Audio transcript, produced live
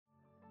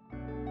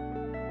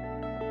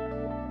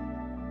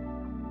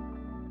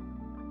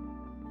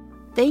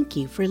Thank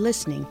you for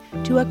listening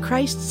to a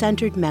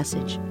Christ-centered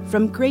message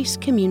from Grace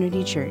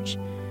Community Church.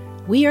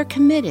 We are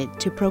committed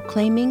to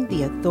proclaiming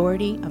the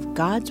authority of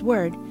God's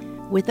Word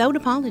without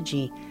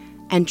apology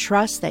and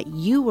trust that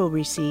you will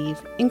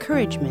receive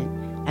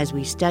encouragement as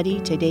we study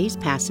today's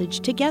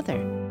passage together.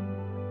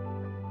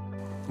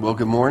 Well,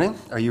 good morning.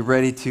 Are you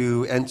ready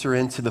to enter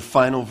into the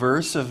final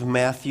verse of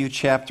Matthew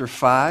chapter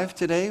 5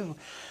 today?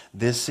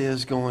 This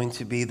is going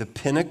to be the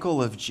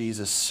pinnacle of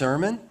Jesus'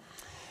 sermon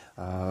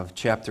of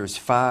chapters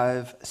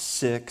 5,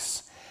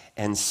 6,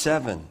 and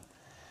 7.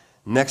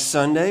 Next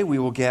Sunday, we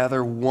will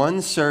gather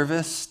one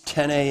service,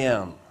 10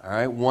 a.m. All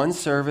right, one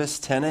service,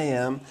 10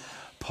 a.m.,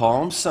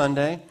 Palm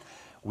Sunday.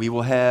 We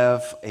will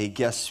have a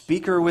guest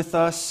speaker with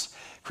us.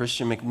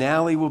 Christian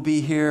McNally will be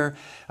here.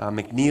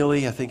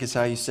 McNeely, I think is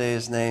how you say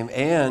his name.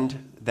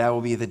 And that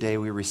will be the day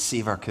we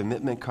receive our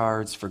commitment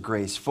cards for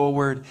Grace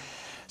Forward.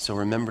 So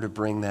remember to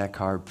bring that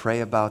card. Pray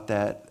about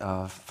that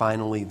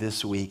finally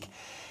this week.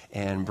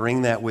 And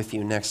bring that with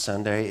you next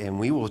Sunday, and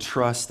we will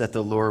trust that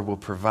the Lord will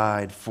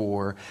provide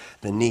for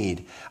the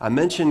need. I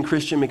mentioned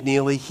Christian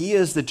McNeely. He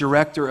is the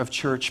director of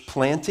church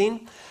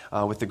planting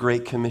with the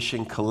Great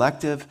Commission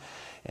Collective.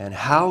 And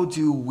how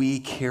do we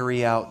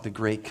carry out the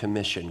Great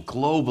Commission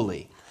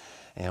globally?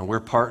 And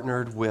we're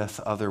partnered with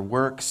Other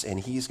Works, and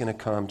he's going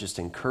to come just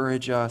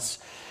encourage us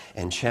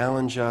and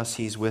challenge us.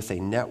 He's with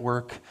a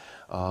network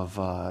of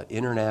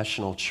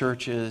international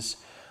churches,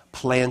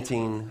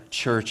 planting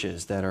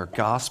churches that are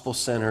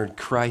gospel-centered,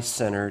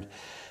 Christ-centered,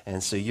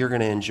 and so you're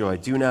going to enjoy.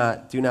 Do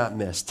not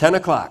miss. 10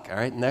 o'clock, all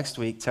right, next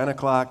week, 10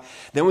 o'clock.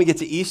 Then we get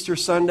to Easter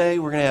Sunday.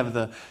 We're going to have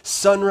the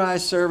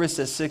sunrise service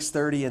at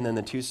 6:30, and then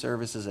the two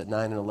services at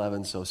 9 and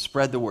 11, so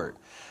spread the word.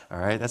 All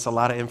right, that's a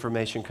lot of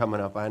information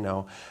coming up, I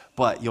know.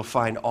 But you'll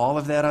find all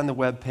of that on the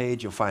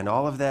webpage. You'll find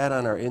all of that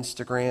on our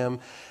Instagram.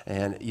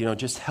 And,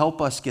 just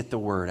help us get the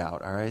word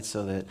out, all right,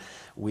 so that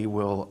we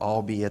will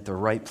all be at the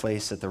right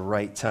place at the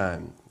right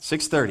time.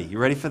 6:30. You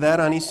ready for that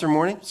on Easter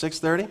morning?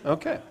 6:30?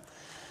 Okay.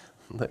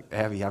 Look,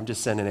 Abby, I'm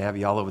just sending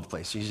Abby all over the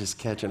place. She's just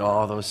catching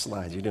all those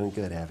slides. You're doing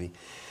good, Abby.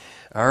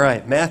 All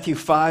right, Matthew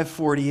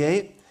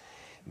 5:48.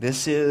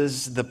 This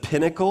is the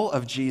pinnacle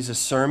of Jesus'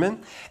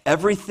 sermon.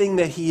 Everything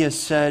that he has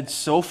said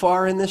so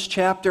far in this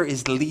chapter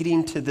is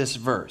leading to this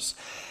verse.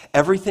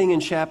 Everything in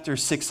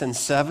chapters 6 and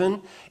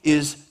 7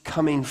 is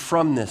coming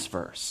from this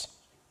verse.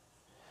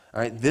 All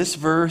right, this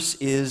verse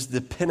is the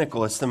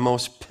pinnacle. It's the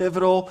most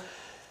pivotal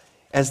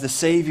as the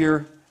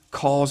Savior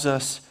calls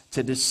us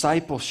to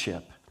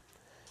discipleship.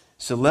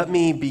 So let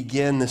me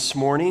begin this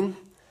morning,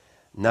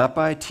 not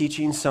by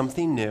teaching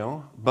something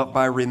new, but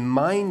by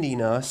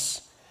reminding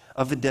us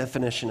of the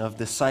definition of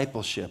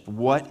discipleship.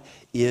 What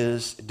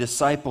is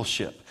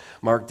discipleship?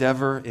 Mark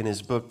Dever, in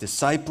his book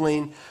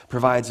Discipling,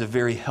 provides a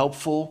very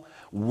helpful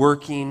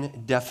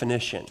working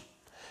definition.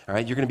 All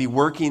right, you're going to be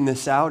working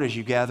this out as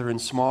you gather in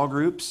small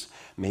groups,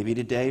 maybe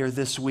today or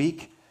this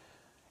week.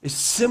 It's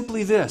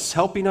simply this: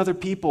 helping other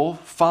people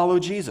follow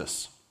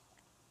Jesus.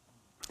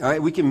 All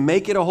right, we can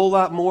make it a whole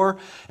lot more,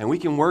 and we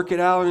can work it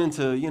out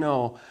into,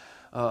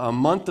 a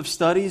month of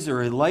studies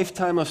or a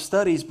lifetime of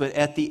studies, but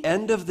at the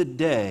end of the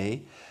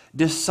day,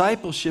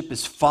 discipleship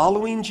is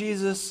following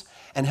Jesus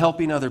and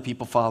helping other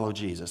people follow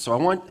Jesus. So I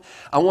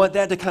want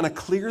that to kind of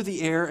clear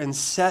the air and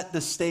set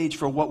the stage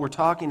for what we're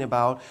talking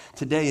about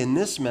today in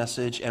this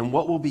message and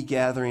what we'll be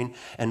gathering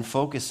and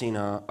focusing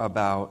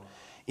about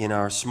in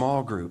our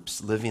small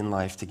groups, living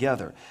life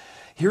together.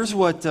 Here's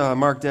what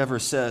Mark Dever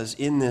says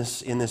in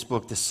this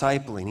book,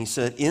 Discipling. He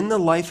said, in the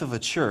life of a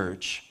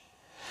church,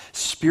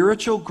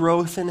 spiritual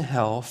growth and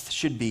health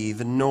should be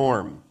the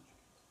norm.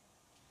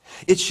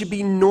 It should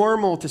be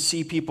normal to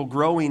see people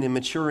growing and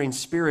maturing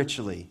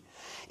spiritually.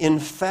 In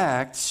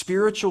fact,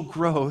 spiritual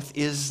growth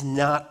is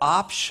not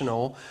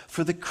optional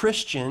for the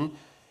Christian.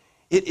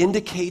 It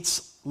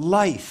indicates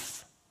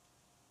life.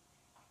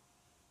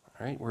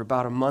 All right, we're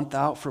about a month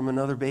out from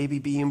another baby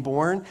being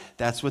born.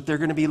 That's what they're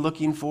going to be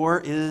looking for,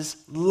 is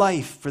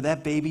life, for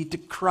that baby to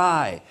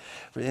cry,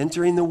 for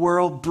entering the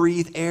world,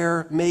 breathe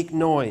air, make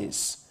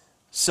noise.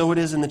 So it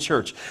is in the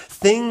church.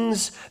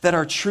 Things that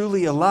are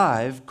truly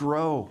alive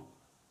grow.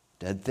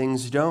 Dead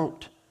things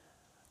don't.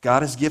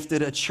 God has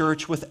gifted a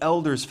church with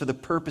elders for the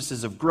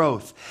purposes of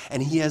growth,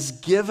 and he has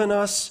given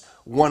us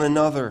one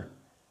another.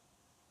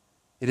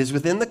 It is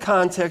within the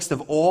context of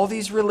all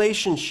these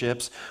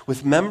relationships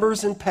with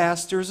members and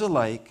pastors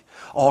alike,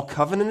 all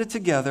covenanted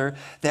together,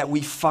 that we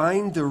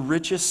find the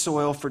richest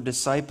soil for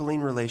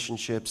discipling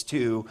relationships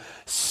to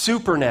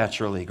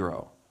supernaturally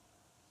grow.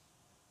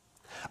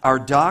 Our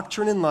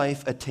doctrine and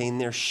life attain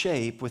their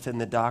shape within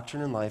the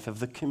doctrine and life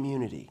of the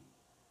community.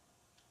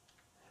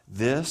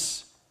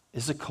 This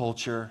is a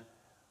culture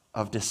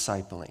of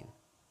discipling.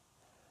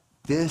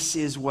 This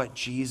is what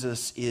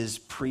Jesus is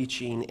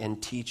preaching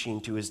and teaching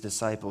to his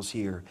disciples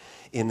here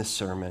in the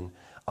Sermon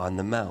on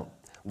the Mount.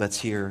 Let's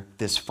hear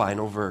this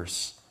final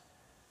verse.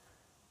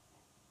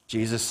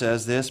 Jesus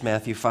says this,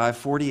 Matthew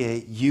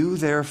 5:48, you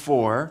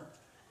therefore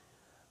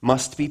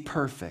must be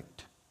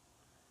perfect,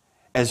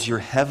 as your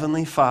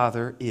heavenly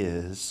Father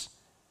is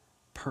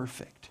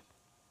perfect.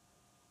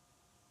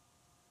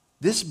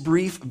 This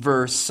brief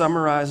verse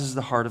summarizes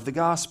the heart of the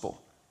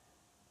gospel.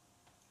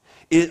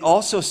 It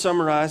also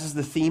summarizes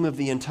the theme of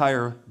the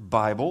entire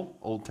Bible,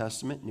 Old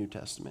Testament, New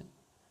Testament.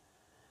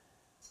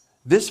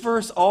 This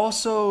verse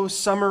also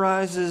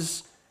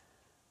summarizes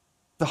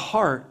the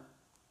heart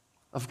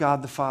of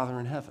God the Father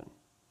in heaven.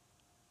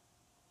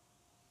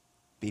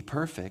 Be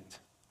perfect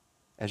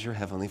as your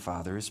heavenly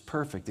Father is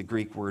perfect. The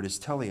Greek word is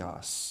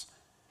teleos.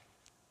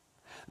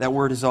 That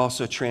word is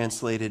also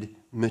translated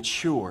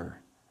mature,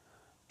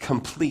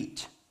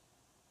 complete,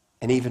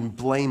 and even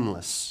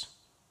blameless.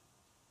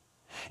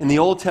 In the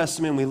Old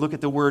Testament, we look at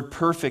the word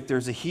perfect.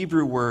 There's a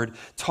Hebrew word,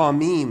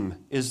 tamim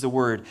is the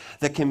word,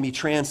 that can be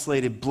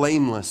translated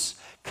blameless,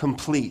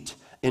 complete,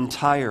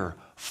 entire,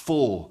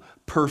 full,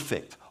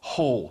 perfect,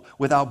 whole,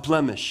 without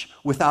blemish,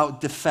 without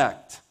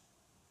defect.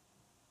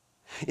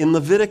 In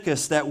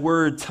Leviticus, that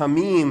word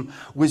tamim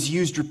was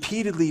used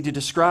repeatedly to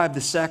describe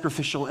the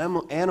sacrificial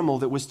animal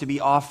that was to be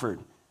offered.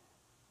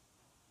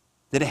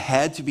 That it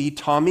had to be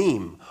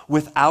tamim,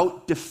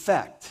 without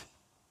defect.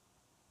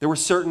 There were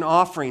certain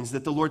offerings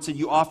that the Lord said,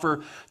 you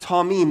offer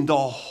tamim, the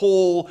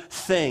whole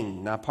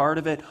thing. Not part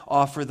of it,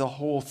 offer the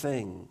whole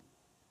thing.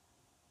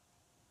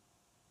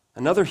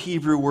 Another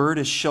Hebrew word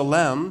is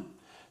shalem.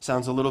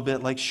 Sounds a little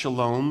bit like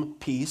shalom,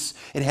 peace.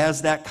 It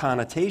has that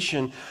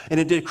connotation, and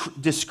it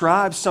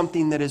describes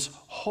something that is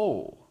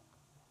whole,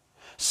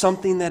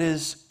 something that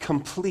is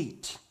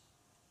complete,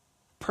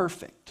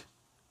 perfect.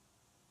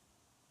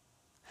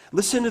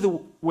 Listen to the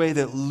way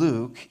that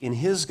Luke, in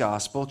his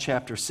gospel,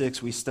 chapter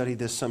 6, we studied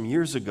this some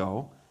years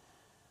ago.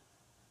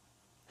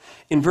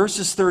 In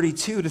verses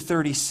 32 to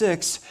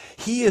 36,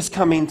 he is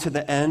coming to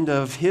the end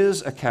of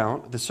his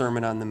account, the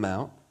Sermon on the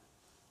Mount.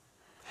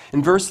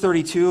 In verse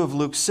 32 of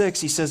Luke 6,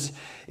 he says,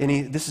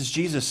 this is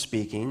Jesus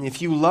speaking, if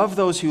you love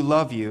those who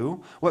love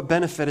you, what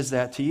benefit is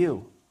that to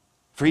you?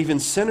 For even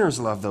sinners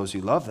love those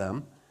who love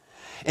them.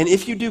 And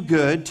if you do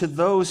good to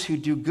those who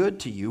do good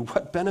to you,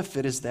 what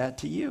benefit is that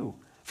to you?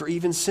 For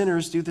even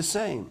sinners do the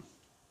same.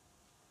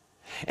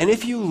 And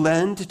if you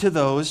lend to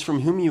those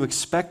from whom you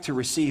expect to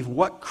receive,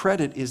 what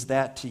credit is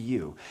that to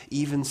you?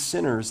 Even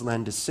sinners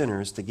lend to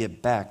sinners to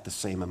get back the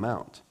same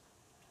amount.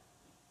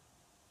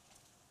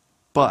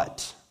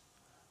 But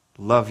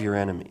love your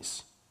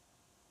enemies,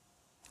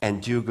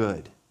 and do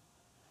good,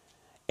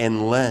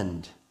 and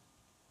lend,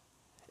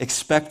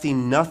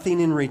 expecting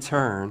nothing in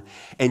return,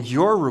 and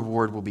your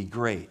reward will be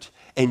great,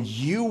 and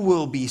you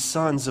will be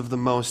sons of the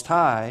Most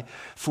High,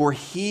 for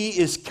He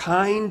is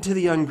kind to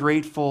the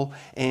ungrateful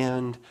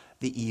and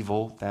the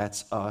evil.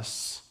 That's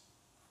us.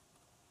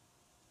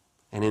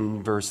 And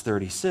in verse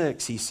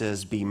 36, he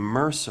says, be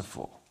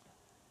merciful,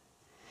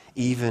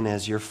 even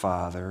as your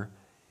Father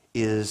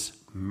is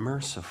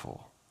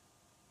merciful.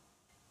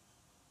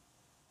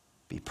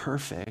 Be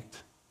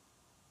perfect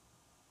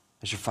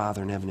as your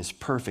Father in heaven is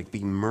perfect.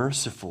 Be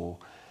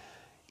merciful,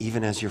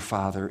 even as your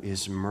Father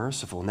is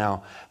merciful.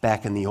 Now,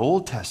 back in the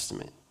Old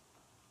Testament,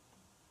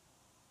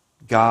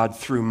 God,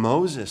 through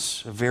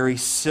Moses, a very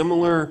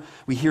similar,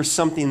 we hear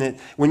something that,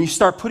 when you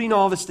start putting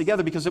all this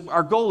together, because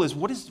our goal is,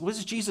 what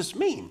does Jesus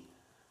mean?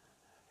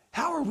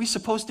 How are we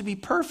supposed to be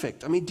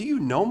perfect? I mean, do you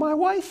know my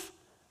wife?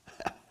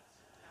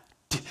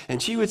 And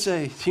she would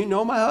say, do you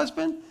know my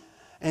husband?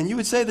 And you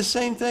would say the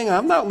same thing.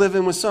 I'm not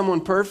living with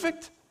someone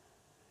perfect.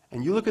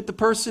 And you look at the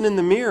person in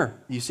the mirror.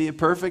 You see a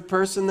perfect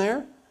person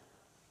there?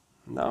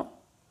 No.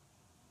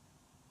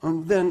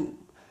 And then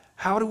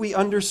how do we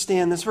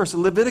understand this verse?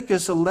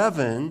 Leviticus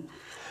 11,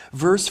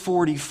 verse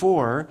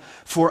 44,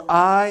 for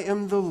I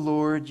am the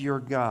Lord your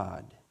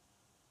God.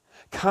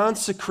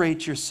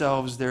 Consecrate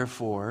yourselves,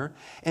 therefore,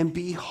 and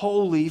be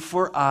holy,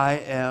 for I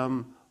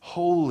am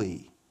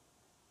holy.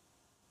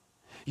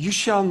 You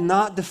shall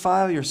not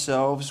defile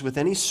yourselves with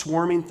any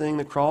swarming thing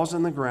that crawls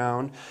on the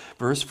ground.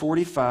 Verse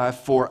 45,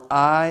 for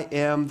I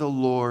am the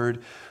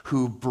Lord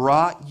who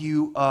brought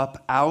you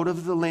up out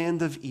of the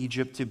land of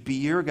Egypt to be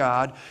your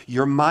God.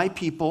 You're my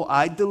people.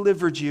 I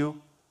delivered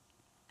you.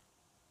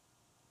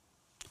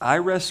 I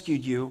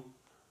rescued you.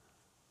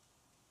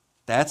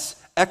 That's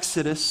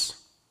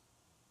Exodus.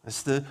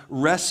 That's the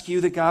rescue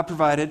that God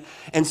provided.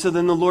 And so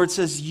then the Lord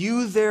says,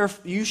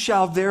 you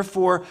shall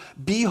therefore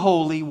be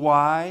holy.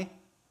 Why?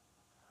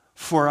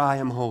 For I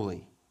am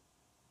holy.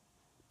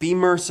 Be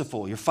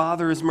merciful. Your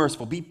Father is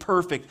merciful. Be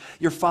perfect.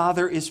 Your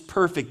Father is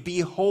perfect. Be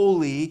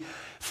holy,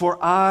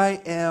 for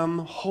I am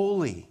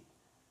holy.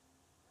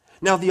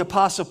 Now, the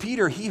Apostle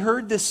Peter, he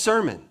heard this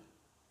sermon.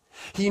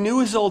 He knew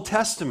his Old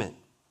Testament.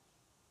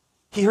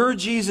 He heard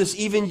Jesus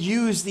even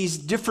use these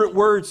different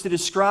words to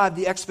describe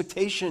the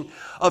expectation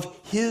of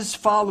his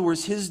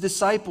followers, his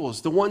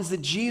disciples, the ones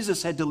that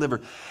Jesus had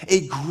delivered.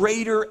 A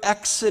greater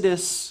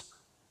exodus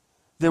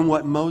than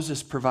what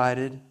Moses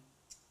provided,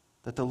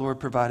 that the Lord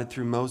provided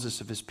through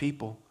Moses of his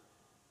people.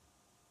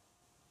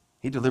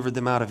 He delivered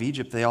them out of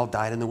Egypt. They all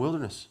died in the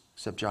wilderness,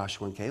 except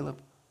Joshua and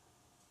Caleb.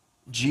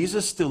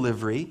 Jesus'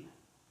 delivery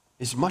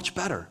is much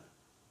better,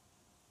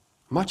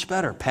 Much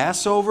better.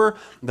 Passover,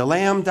 the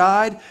lamb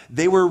died.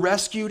 They were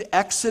rescued.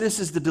 Exodus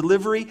is the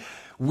delivery.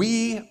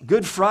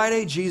 Good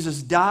Friday,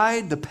 Jesus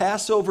died. The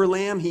Passover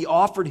lamb, he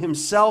offered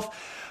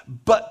himself.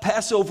 But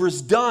Passover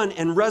is done,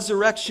 and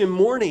resurrection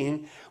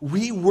morning,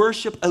 we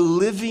worship a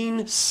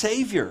living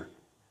Savior.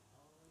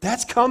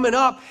 That's coming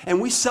up, and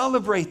we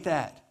celebrate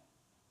that.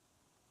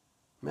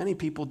 Many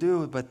people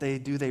do, but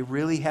do they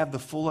really have the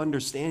full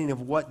understanding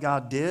of what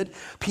God did?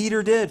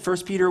 Peter did.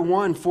 1 Peter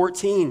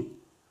 1:14.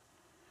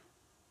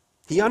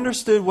 He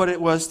understood what it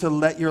was to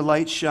let your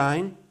light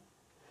shine.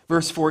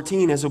 Verse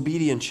 14, as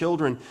obedient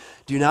children,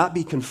 do not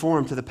be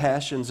conformed to the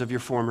passions of your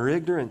former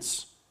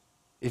ignorance.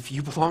 If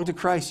you belong to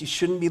Christ, you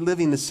shouldn't be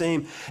living the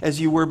same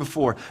as you were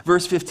before.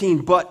 Verse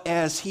 15, but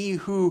as he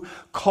who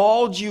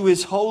called you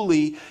is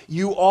holy,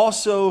 you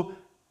also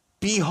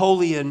be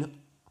holy in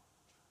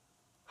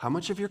how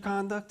much of your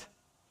conduct?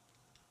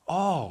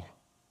 All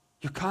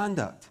your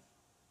conduct.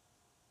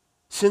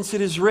 Since it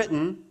is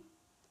written,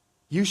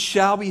 you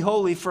shall be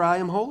holy, for I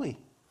am holy.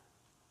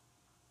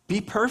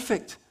 Be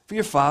perfect, for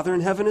your Father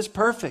in heaven is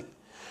perfect.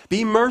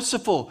 Be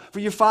merciful, for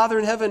your Father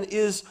in heaven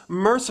is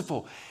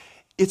merciful.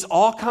 It's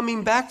all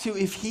coming back to,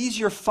 if he's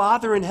your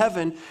Father in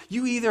heaven,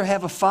 you either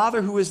have a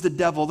father who is the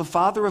devil, the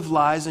father of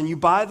lies, and you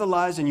buy the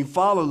lies and you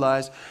follow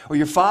lies, or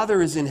your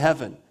Father is in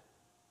heaven.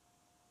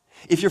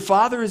 If your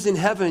Father is in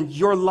heaven,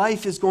 your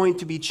life is going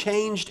to be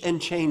changed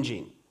and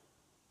changing.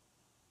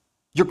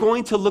 You're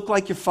going to look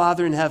like your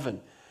Father in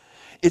heaven.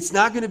 It's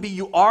not going to be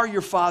you are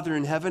your Father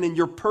in heaven and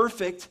you're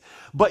perfect,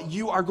 but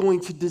you are going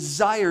to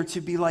desire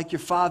to be like your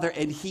Father,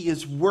 and he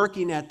is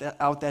working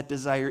out that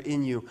desire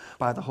in you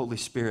by the Holy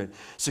Spirit.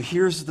 So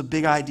here's the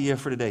big idea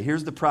for today.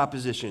 Here's the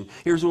proposition.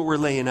 Here's what we're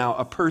laying out.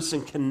 A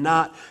person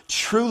cannot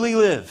truly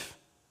live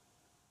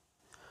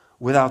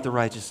without the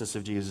righteousness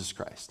of Jesus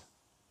Christ.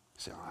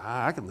 So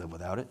I can live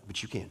without it,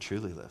 but you can't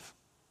truly live.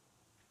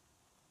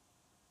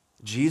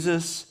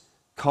 Jesus'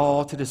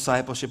 call to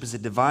discipleship is a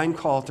divine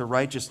call to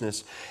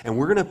righteousness. And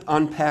we're going to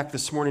unpack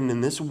this morning in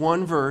this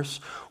one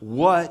verse,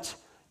 what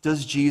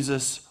does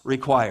Jesus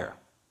require?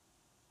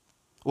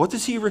 What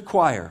does he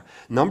require?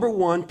 Number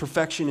one,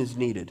 perfection is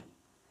needed.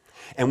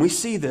 And we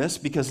see this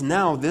because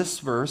now this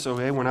verse,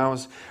 okay, when I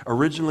was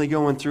originally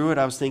going through it,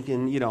 I was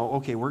thinking,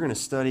 okay, we're going to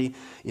study,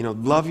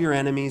 love your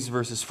enemies,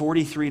 verses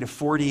 43 to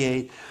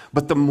 48.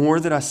 But the more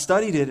that I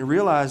studied it, I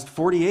realized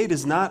 48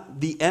 is not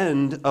the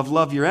end of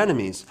love your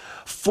enemies.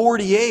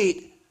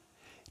 48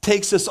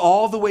 takes us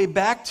all the way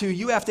back to,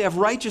 you have to have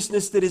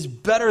righteousness that is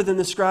better than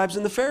the scribes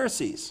and the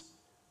Pharisees.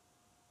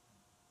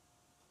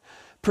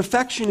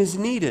 Perfection is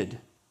needed.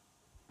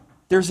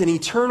 There's an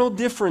eternal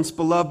difference,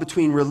 beloved,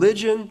 between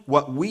religion,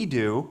 what we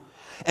do,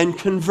 and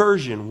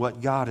conversion,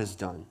 what God has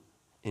done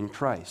in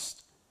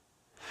Christ.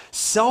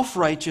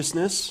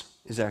 Self-righteousness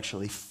is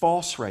actually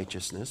false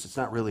righteousness. It's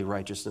not really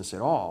righteousness at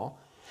all.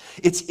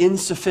 It's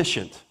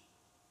insufficient.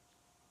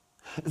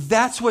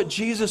 That's what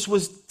Jesus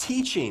was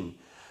teaching.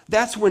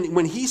 That's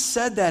when he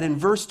said that in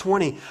verse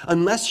 20,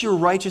 unless your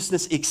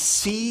righteousness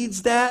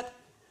exceeds that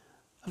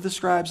of the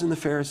scribes and the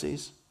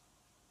Pharisees.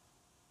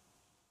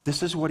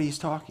 This is what he's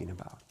talking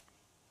about.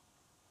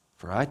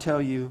 For I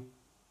tell you,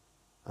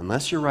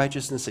 unless your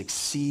righteousness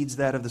exceeds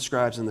that of the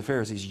scribes and the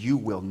Pharisees, you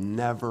will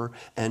never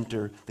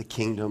enter the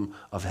kingdom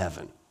of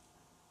heaven.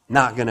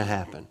 Not going to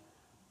happen.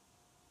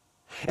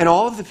 And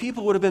all of the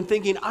people would have been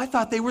thinking, I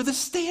thought they were the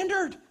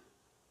standard.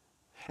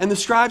 And the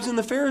scribes and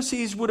the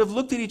Pharisees would have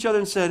looked at each other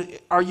and said,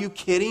 are you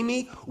kidding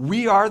me?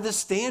 We are the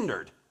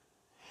standard.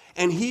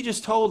 And he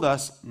just told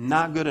us,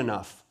 not good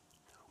enough.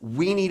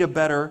 We need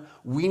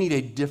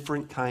a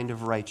different kind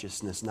of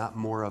righteousness, not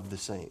more of the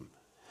same.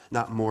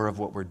 Not more of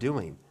what we're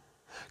doing.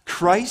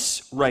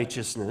 Christ's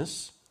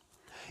righteousness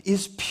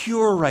is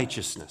pure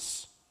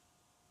righteousness.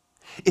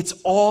 It's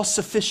all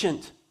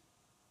sufficient.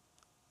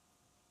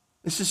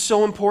 This is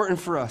so important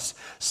for us.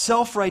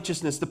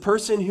 Self-righteousness, the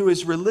person who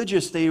is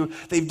religious,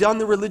 they've done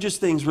the religious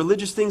things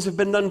have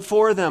been done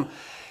for them.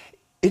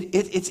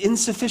 It's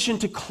insufficient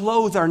to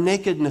clothe our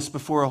nakedness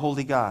before a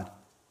holy God.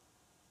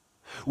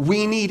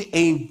 We need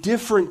a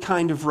different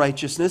kind of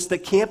righteousness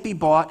that can't be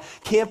bought,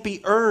 can't be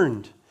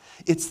earned.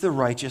 It's the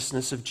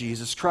righteousness of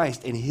Jesus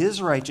Christ, and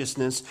his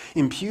righteousness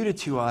imputed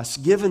to us,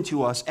 given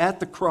to us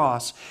at the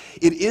cross.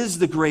 It is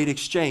the great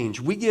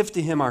exchange. We give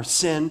to him our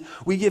sin,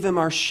 we give him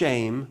our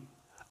shame,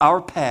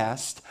 our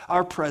past,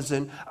 our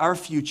present, our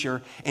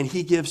future, and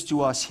he gives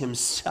to us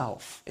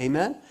himself.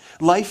 Amen?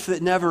 Life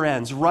that never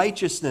ends,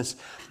 righteousness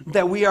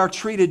that we are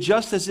treated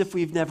just as if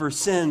we've never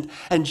sinned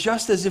and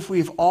just as if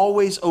we've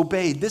always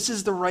obeyed. This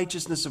is the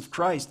righteousness of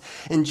Christ.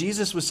 And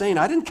Jesus was saying,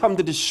 I didn't come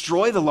to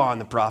destroy the law and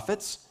the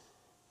prophets.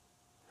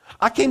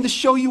 I came to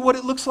show you what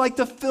it looks like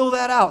to fill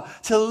that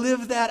out, to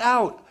live that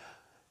out.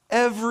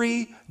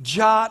 Every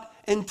jot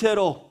and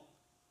tittle.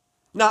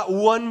 Not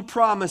one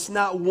promise,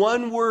 not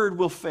one word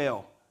will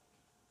fail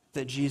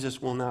that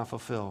Jesus will not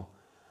fulfill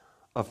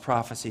of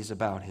prophecies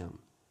about him.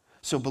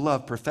 So,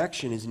 beloved,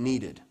 perfection is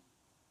needed.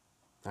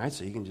 All right,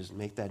 so you can just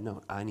make that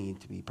note. I need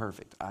to be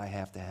perfect. I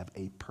have to have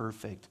a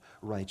perfect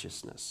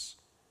righteousness.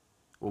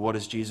 Well, what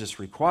does Jesus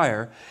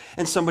require?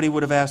 And somebody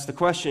would have asked the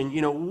question,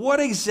 what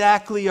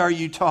exactly are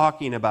you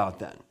talking about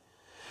then?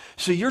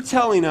 So you're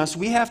telling us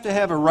we have to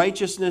have a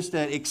righteousness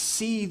that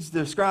exceeds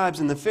the scribes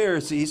and the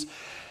Pharisees.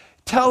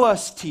 Tell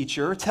us,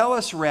 teacher, tell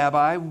us,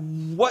 rabbi,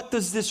 what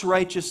does this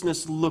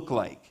righteousness look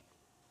like?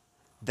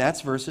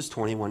 That's verses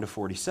 21 to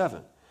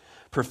 47.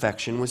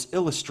 Perfection was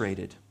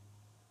illustrated.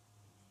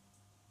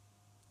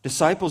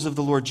 Disciples of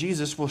the Lord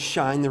Jesus will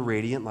shine the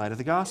radiant light of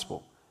the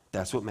gospel.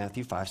 That's what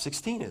Matthew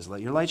 5:16 is.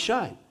 Let your light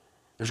shine.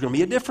 There's going to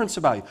be a difference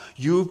about you.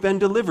 You've been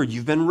delivered.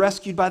 You've been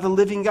rescued by the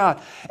living God.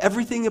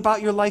 Everything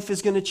about your life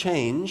is going to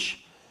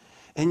change,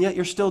 and yet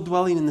you're still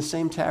dwelling in the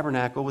same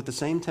tabernacle with the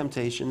same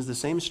temptations, the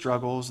same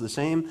struggles, the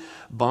same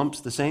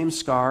bumps, the same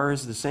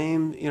scars, the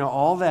same,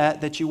 all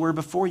that you were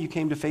before you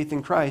came to faith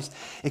in Christ,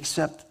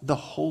 except the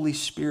Holy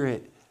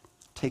Spirit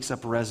takes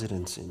up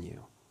residence in you.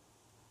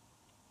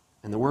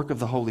 And the work of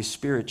the Holy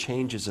Spirit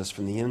changes us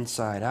from the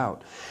inside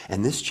out.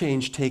 And this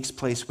change takes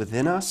place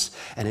within us,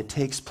 and it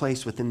takes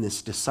place within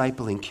this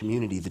discipling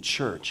community, the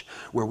church,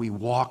 where we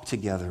walk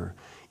together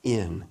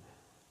in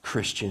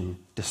Christian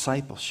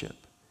discipleship.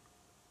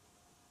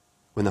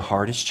 When the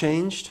heart is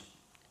changed,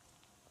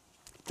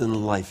 then the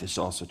life is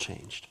also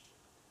changed.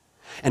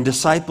 And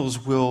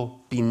disciples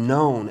will be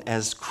known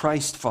as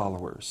Christ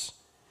followers.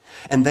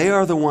 And they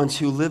are the ones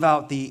who live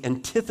out the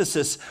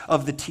antithesis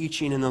of the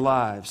teaching in the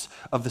lives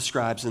of the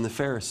scribes and the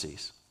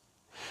Pharisees.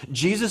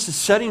 Jesus is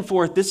setting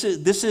forth, this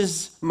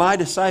is my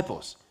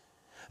disciples.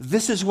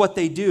 This is what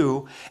they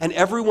do. And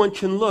everyone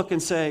can look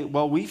and say,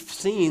 well, we've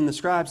seen the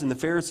scribes and the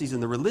Pharisees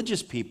and the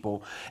religious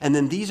people, and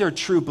then these are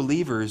true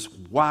believers.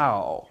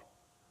 Wow.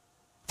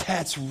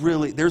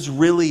 There's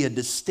really a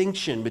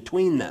distinction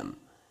between them.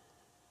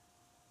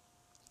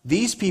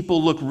 These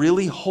people look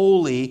really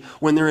holy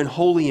when they're in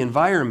holy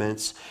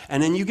environments,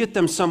 and then you get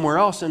them somewhere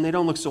else and they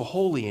don't look so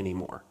holy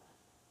anymore.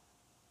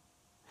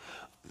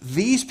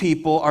 These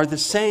people are the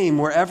same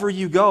wherever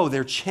you go.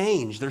 They're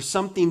changed. There's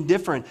something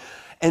different.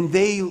 And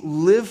they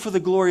live for the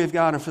glory of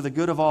God and for the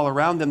good of all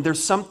around them.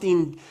 There's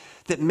something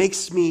that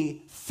makes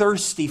me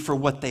thirsty for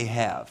what they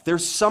have.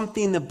 There's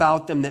something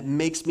about them that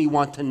makes me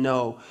want to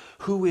know,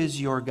 who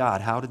is your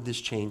God? How did this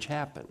change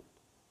happen?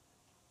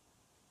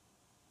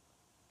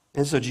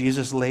 And so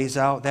Jesus lays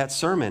out that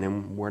sermon,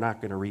 and we're not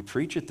going to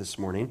re-preach it this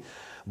morning,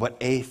 but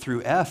A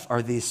through F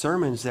are these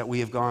sermons that we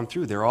have gone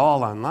through. They're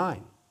all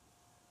online.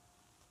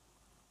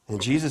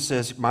 And Jesus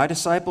says, my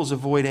disciples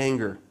avoid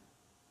anger.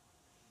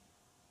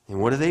 And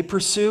what do they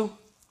pursue?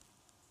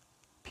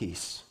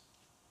 Peace.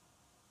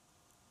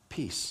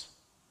 Peace.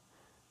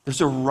 There's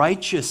a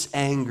righteous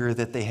anger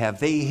that they have.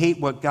 They hate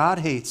what God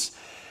hates,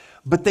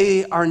 but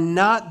they are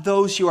not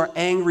those who are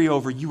angry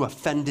over, you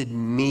offended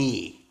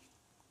me.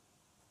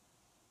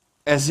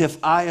 As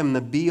if I am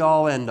the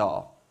be-all,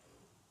 end-all.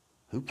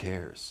 Who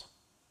cares?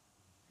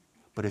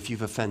 But if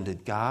you've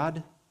offended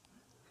God,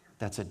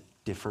 that's a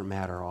different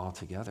matter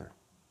altogether.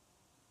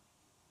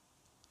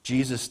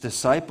 Jesus'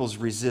 disciples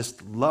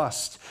resist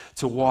lust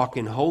to walk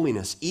in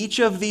holiness. Each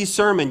of these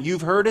sermons,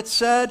 you've heard it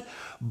said,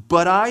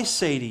 but I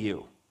say to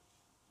you.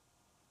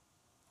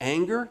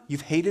 Anger,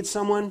 you've hated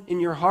someone in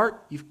your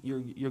heart,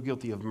 you're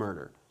guilty of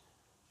murder.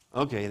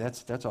 Okay,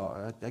 that's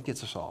all. That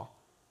gets us all.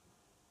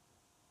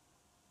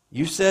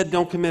 You said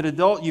don't commit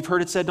adultery. You've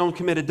heard it said don't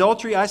commit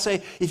adultery. I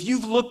say if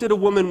you've looked at a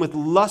woman with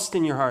lust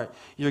in your heart,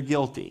 you're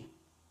guilty.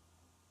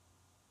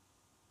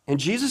 And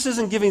Jesus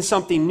isn't giving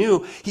something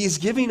new. He's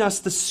giving us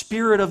the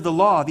spirit of the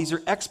law. These are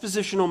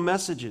expositional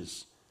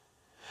messages.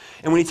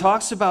 And when he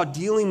talks about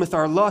dealing with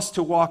our lust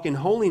to walk in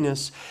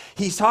holiness,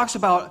 he talks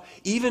about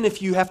even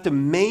if you have to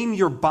maim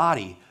your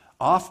body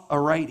off a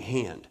right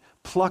hand,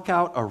 pluck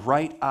out a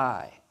right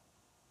eye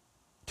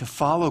to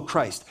follow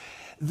Christ.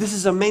 This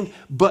is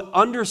but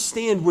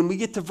understand when we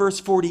get to verse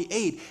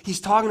 48, he's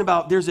talking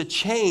about there's a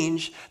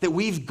change that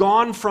we've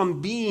gone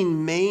from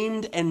being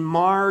maimed and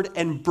marred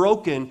and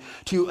broken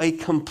to a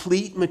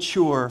complete,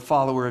 mature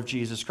follower of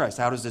Jesus Christ.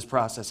 How does this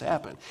process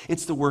happen?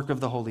 It's the work of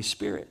the Holy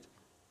Spirit.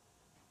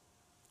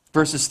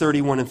 Verses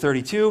 31 and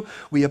 32,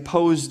 we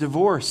oppose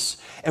divorce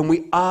and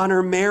we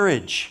honor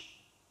marriage.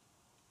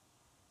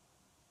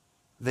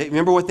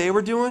 Remember what they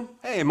were doing?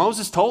 Hey,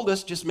 Moses told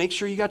us, just make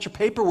sure you got your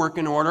paperwork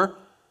in order.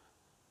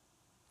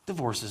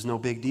 Divorce is no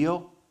big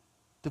deal.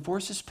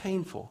 Divorce is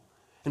painful.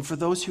 And for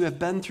those who have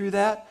been through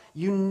that,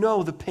 you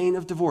know the pain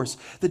of divorce,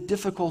 the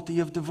difficulty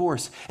of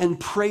divorce. And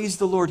praise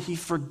the Lord, he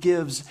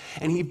forgives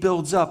and he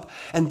builds up.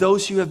 And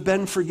those who have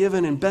been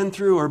forgiven and been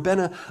through or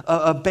been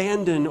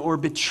abandoned or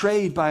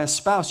betrayed by a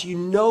spouse, you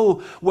know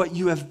what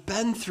you have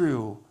been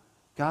through.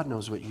 God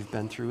knows what you've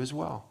been through as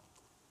well.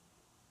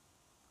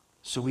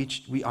 So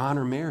we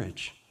honor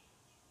marriage.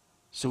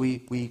 So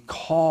we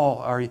call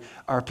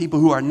our people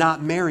who are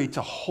not married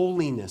to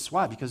holiness.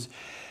 Why? Because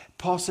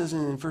Paul says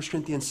in 1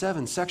 Corinthians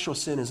 7, sexual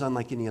sin is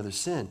unlike any other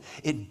sin.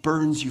 It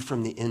burns you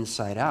from the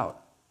inside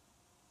out.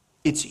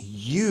 It's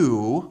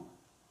you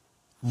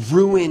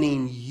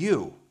ruining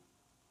you.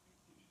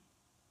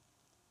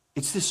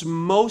 It's this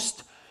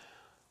most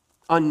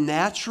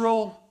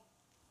unnatural,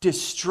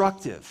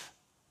 destructive,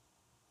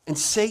 And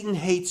Satan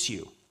hates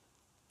you.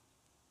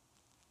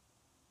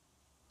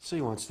 So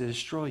he wants to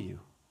destroy you.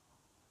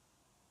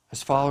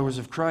 As followers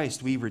of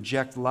Christ, we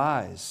reject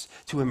lies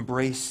to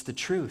embrace the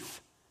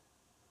truth.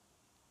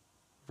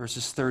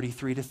 Verses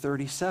 33 to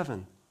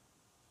 37.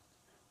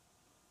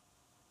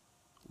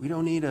 We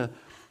don't need a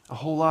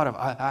whole lot of,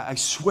 I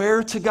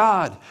swear to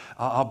God,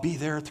 I'll be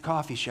there at the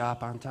coffee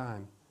shop on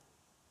time.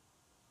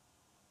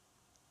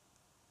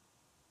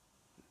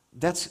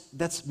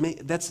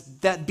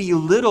 That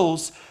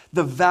belittles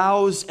the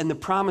vows and the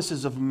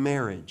promises of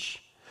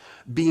marriage,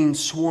 being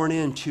sworn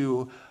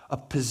into a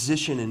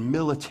position in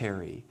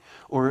military,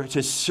 or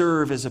to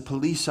serve as a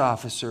police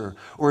officer,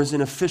 or as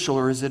an official,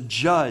 or as a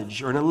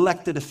judge, or an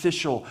elected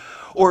official,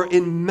 or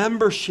in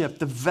membership,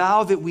 the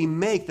vow that we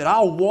make that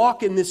I'll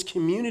walk in this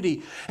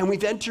community, and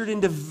we've entered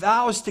into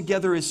vows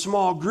together as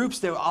small groups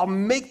that I'll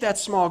make that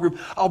small group,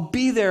 I'll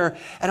be there,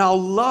 and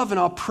I'll love and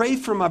I'll pray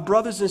for my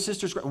brothers and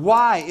sisters.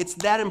 Why? It's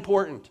that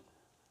important.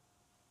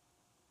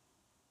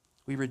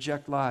 We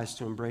reject lies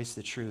to embrace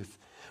the truth.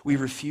 We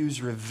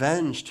refuse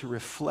revenge to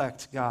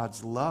reflect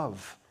God's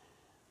love.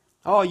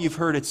 Oh, you've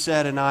heard it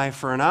said, an eye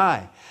for an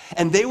eye.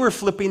 And they were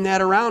flipping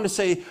that around to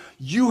say,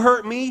 you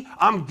hurt me,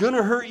 I'm going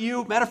to hurt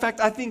you. Matter of fact,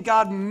 I think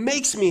God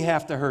makes me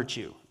have to hurt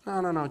you.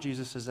 No,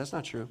 Jesus says that's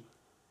not true.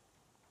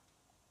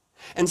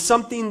 And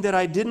something that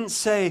I didn't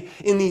say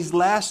in these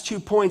last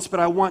 2 points, but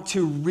I want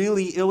to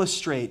really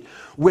illustrate.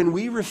 When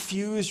we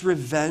refuse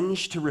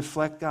revenge to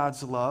reflect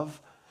God's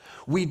love,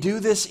 we do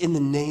this in the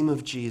name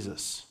of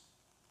Jesus,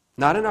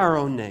 not in our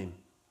own name.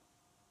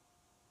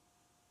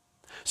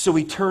 So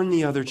we turn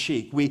the other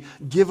cheek. We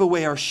give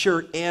away our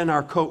shirt and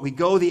our coat. We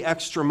go the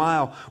extra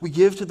mile. We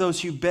give to those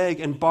who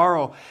beg and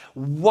borrow.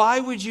 Why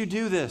would you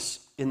do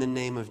this? In the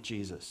name of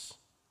Jesus.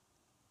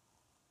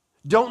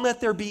 Don't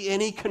let there be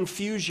any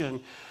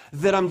confusion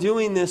that I'm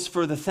doing this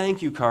for the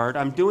thank you card.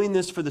 I'm doing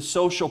this for the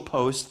social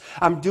post.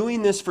 I'm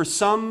doing this for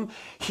some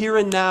here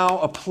and now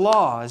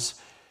applause.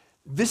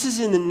 This is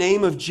in the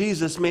name of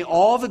Jesus. May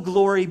all the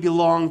glory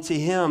belong to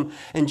him.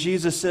 And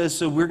Jesus says,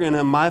 so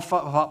my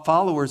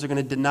followers are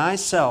going to deny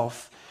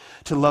self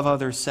to love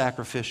others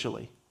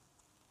sacrificially.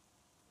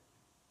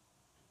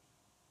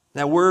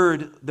 That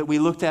word that we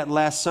looked at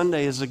last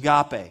Sunday is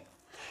agape.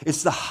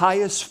 It's the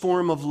highest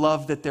form of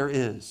love that there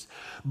is.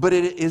 But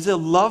it is a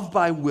love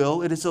by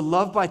will. It is a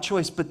love by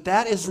choice. But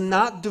that is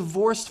not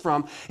divorced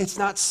from, it's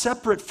not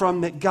separate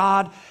from that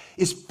God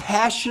is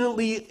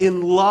passionately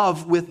in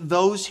love with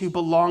those who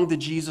belong to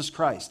Jesus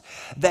Christ.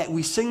 That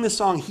we sing the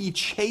song, he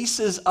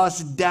chases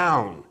us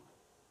down.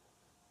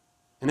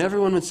 And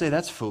everyone would say,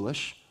 that's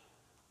foolish.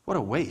 What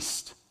a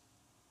waste.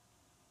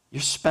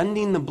 You're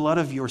spending the blood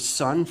of your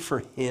son for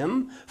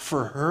him,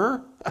 for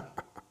her?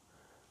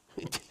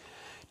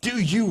 Do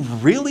you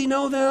really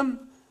know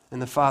them?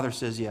 And the Father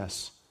says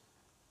yes.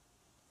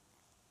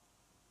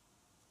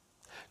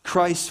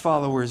 Christ's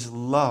followers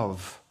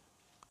love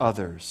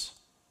others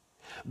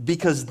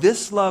because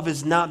this love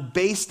is not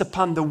based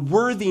upon the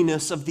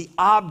worthiness of the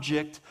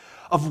object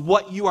of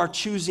what you are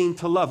choosing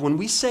to love. When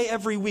we say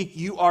every week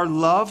you are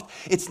loved,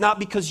 it's not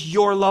because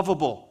you're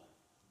lovable.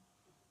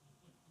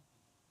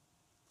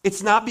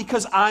 It's not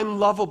because I'm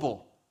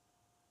lovable.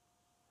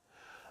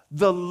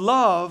 The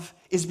love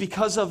is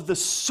because of the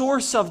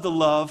source of the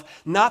love,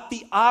 not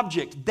the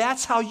object.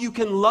 That's how you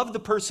can love the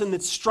person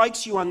that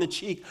strikes you on the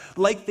cheek,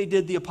 like they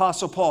did the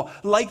Apostle Paul,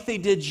 like they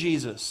did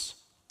Jesus.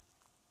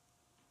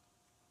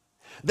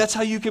 That's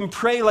how you can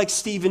pray like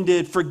Stephen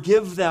did,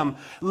 forgive them,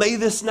 lay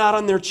this not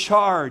on their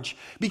charge,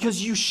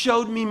 because you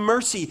showed me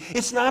mercy.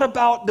 It's not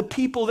about the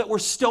people that were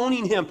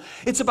stoning him.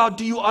 It's about,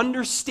 do you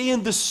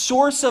understand the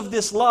source of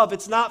this love?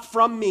 It's not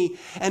from me,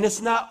 and it's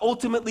not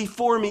ultimately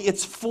for me.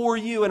 It's for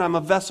you, and I'm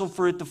a vessel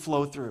for it to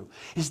flow through.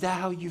 Is that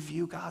how you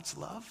view God's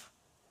love?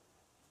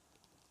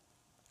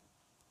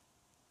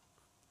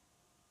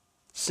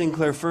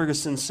 Sinclair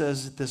Ferguson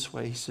says it this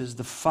way. He says,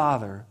 the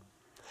Father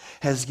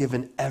has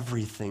given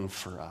everything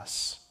for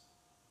us.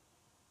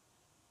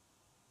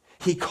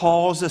 He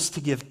calls us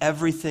to give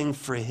everything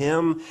for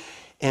him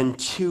and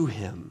to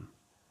him,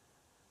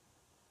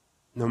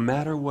 no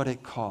matter what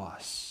it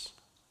costs.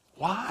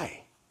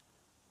 Why?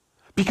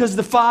 Because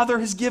the Father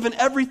has given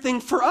everything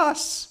for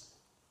us.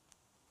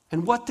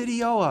 And what did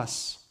he owe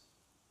us?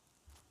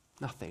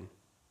 Nothing.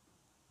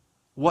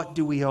 What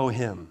do we owe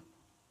him?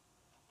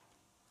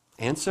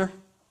 Answer?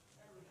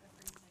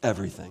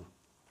 Everything.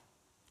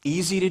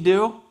 Easy to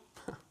do?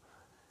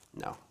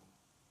 No.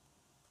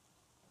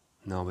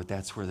 No, but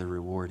that's where the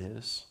reward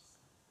is.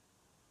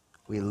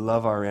 We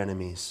love our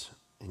enemies.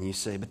 And you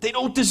say, but they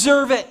don't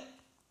deserve it.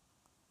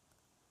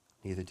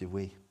 Neither did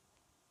we.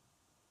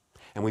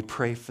 And we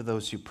pray for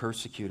those who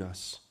persecute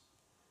us,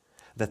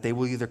 that they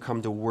will either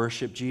come to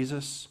worship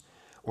Jesus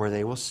or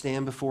they will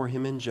stand before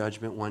him in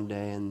judgment one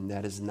day, and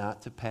that is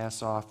not to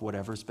pass off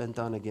whatever's been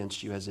done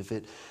against you as if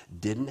it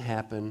didn't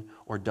happen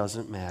or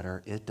doesn't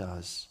matter. It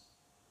does.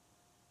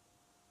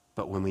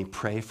 But when we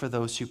pray for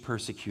those who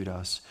persecute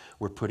us,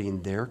 we're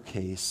putting their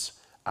case,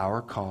 our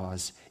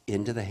cause,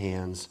 into the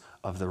hands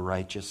of the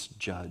righteous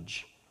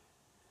judge.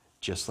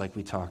 just like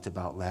we talked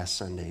about last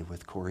Sunday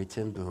with Corrie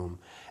ten Boom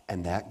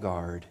and that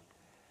guard,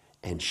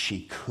 and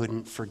she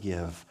couldn't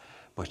forgive,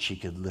 but she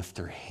could lift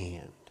her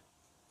hand.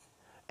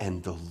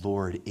 And the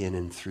Lord in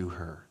and through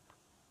her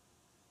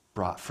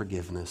brought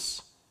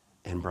forgiveness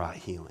and brought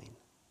healing.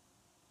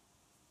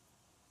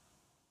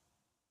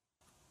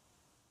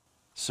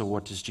 So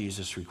what does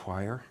Jesus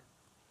require?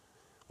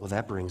 Well,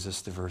 that brings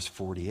us to verse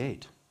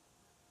 48.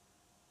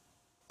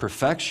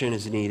 Perfection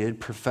is needed.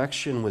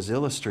 Perfection was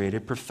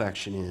illustrated.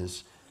 Perfection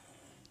is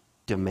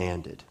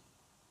demanded.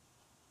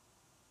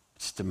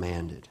 It's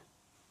demanded.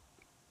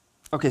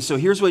 Okay, so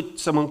here's what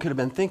someone could have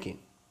been thinking.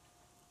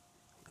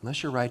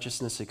 Unless your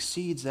righteousness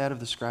exceeds that of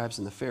the scribes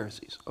and the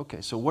Pharisees.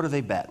 Okay, so what are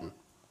they betting?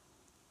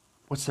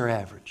 What's their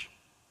average?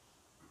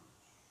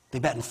 They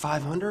betting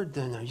 500?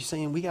 Then are you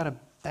saying we got to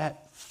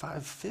bet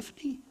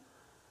 550?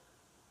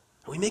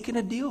 Are we making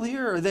a deal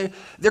here? Or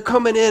they're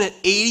coming in at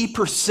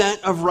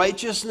 80% of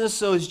righteousness.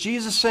 So is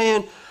Jesus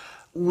saying,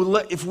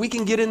 if we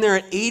can get in there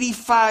at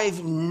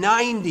 85,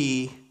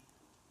 90,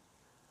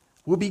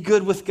 we'll be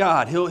good with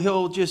God.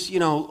 He'll just,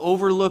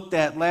 overlook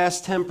that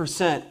last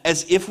 10%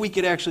 as if we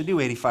could actually do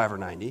 85 or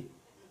 90.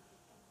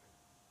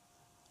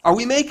 Are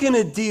we making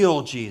a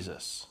deal,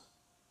 Jesus?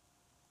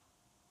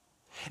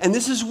 And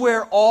this is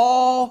where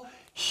all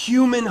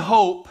human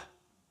hope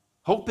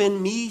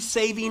in me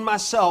saving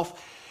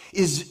myself,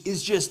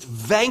 is just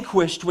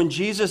vanquished when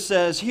Jesus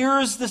says,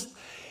 here's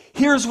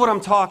what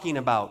I'm talking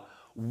about.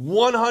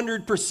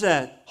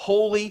 100%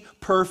 holy,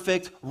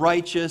 perfect,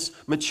 righteous,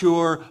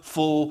 mature,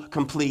 full,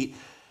 complete.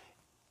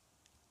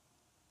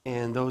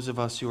 And those of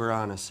us who are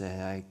honest say,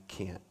 I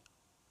can't.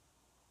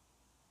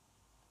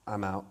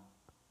 I'm out.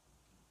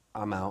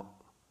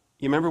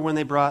 You remember when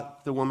they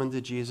brought the woman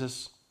to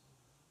Jesus?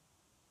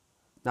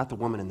 Not the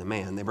woman and the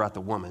man. They brought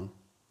the woman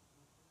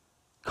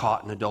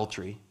caught in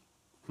adultery.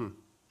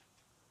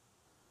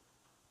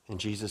 And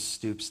Jesus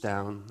stoops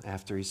down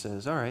after he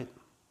says, all right,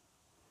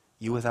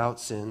 you without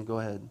sin, go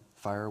ahead,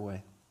 fire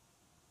away.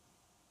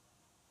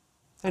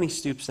 And he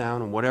stoops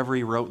down, and whatever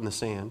he wrote in the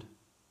sand,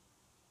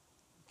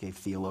 gave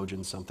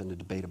theologians something to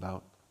debate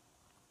about.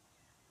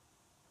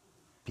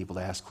 People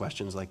to ask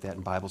questions like that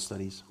in Bible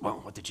studies. Well,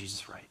 what did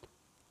Jesus write?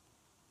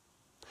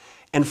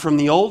 And from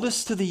the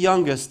oldest to the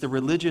youngest, the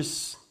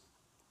religious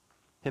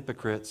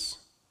hypocrites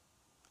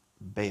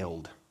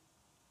bailed.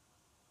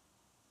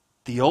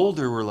 The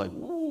older were like,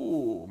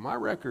 ooh, my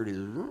record is,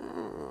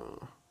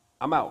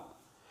 I'm out.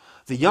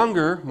 The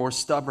younger, more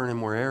stubborn and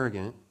more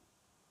arrogant,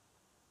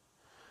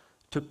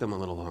 took them a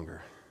little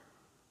longer.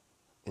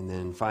 And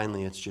then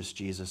finally it's just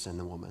Jesus and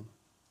the woman.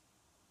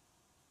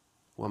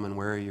 Woman,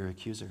 where are your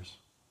accusers?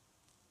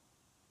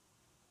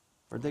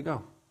 Where'd they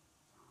go?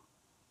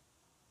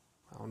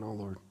 I don't know,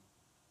 Lord.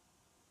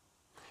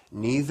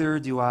 Neither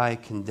do I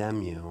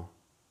condemn you.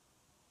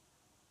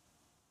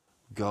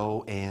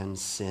 Go and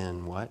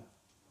sin. What?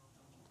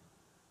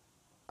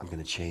 I'm going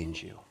to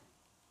change you.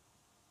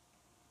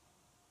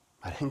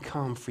 I didn't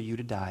come for you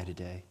to die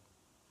today.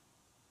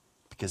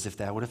 Because if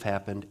that would have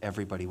happened,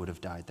 everybody would have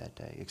died that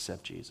day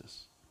except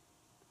Jesus.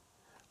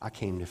 I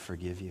came to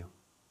forgive you.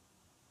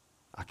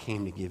 I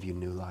came to give you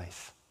new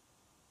life.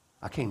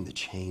 I came to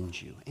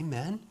change you.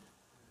 Amen?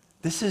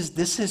 This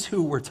is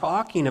who we're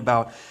talking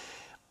about.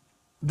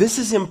 This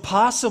is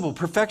impossible.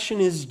 Perfection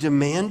is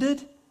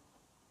demanded.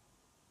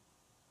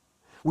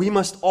 We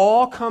must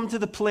all come to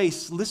the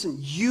place, listen,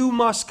 you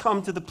must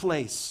come to the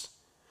place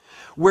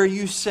where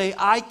you say,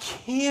 I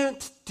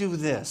can't do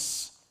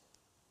this.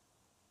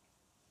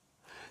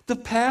 The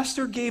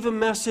pastor gave a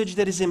message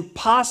that is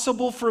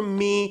impossible for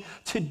me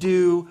to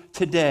do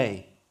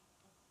today.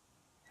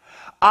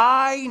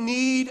 I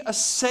need a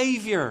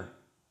Savior.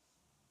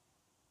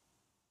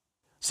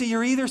 See,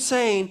 you're either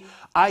saying,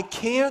 I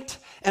can't,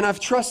 and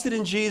I've trusted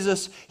in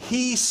Jesus,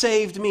 He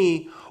saved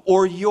me,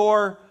 or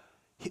you're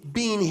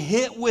being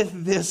hit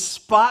with this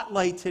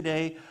spotlight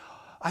today.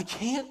 I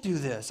can't do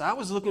this. I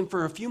was looking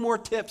for a few more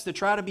tips to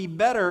try to be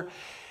better,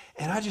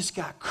 and I just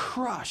got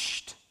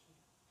crushed.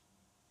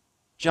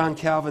 John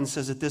Calvin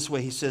says it this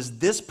way. He says,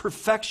 this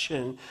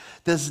perfection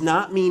does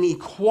not mean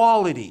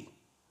equality,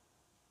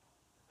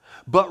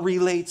 but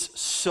relates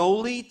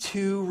solely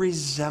to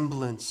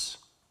resemblance.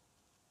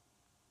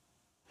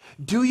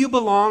 Do you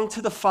belong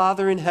to the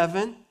Father in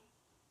heaven?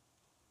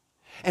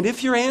 And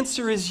if your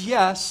answer is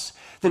yes,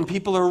 then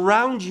people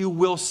around you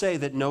will say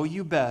that know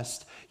you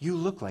best. You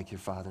look like your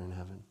Father in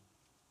heaven.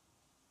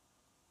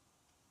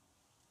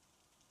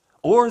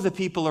 Or the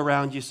people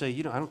around you say,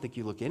 I don't think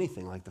you look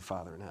anything like the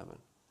Father in heaven.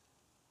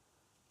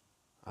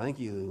 I think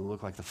you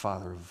look like the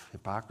father of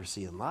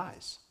hypocrisy and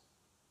lies.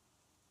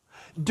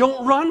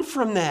 Don't run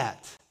from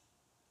that.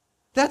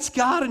 That's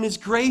God and His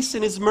grace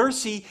and His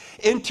mercy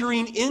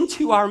entering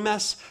into our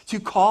mess to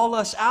call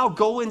us out.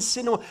 Go and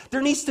sin.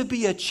 There needs to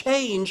be a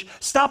change.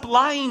 Stop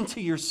lying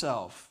to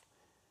yourself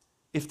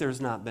if there's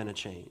not been a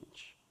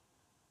change.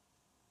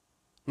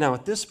 Now,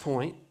 at this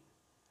point,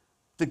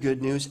 the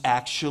good news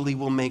actually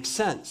will make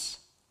sense.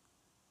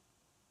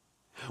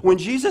 When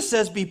Jesus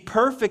says, be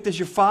perfect as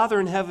your Father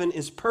in heaven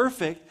is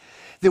perfect,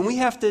 then we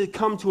have to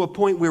come to a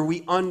point where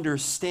we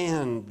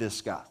understand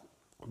this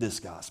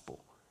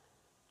gospel.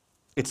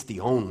 It's the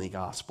only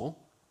gospel.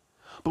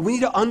 But we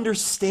need to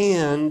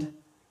understand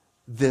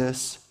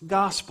this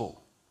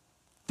gospel.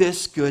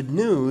 This good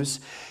news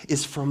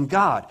is from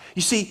God.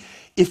 You see,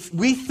 if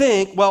we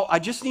think, well, I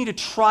just need to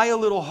try a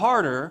little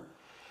harder,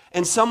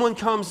 and someone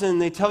comes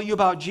and they tell you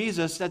about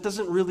Jesus, that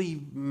doesn't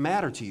really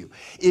matter to you.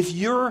 If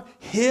you're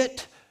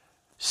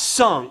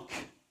sunk,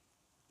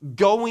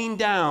 going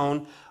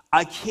down,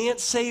 I can't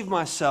save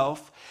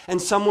myself,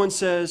 and someone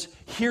says,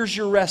 here's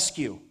your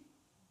rescue.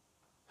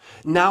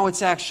 Now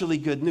it's actually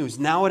good news.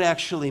 Now it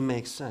actually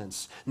makes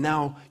sense.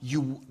 Now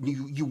you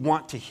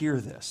want to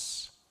hear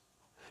this.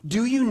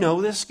 Do you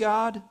know this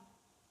God?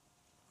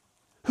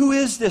 Who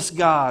is this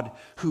God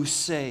who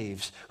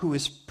saves, who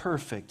is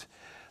perfect?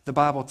 The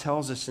Bible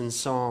tells us in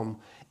Psalm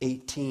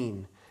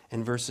 18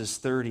 and verses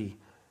 30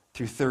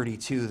 through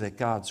 32 that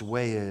God's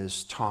way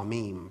is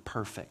tamim,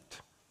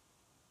 perfect.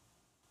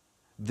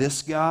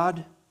 This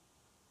God,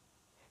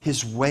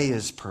 his way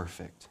is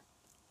perfect.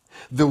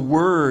 The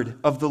word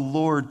of the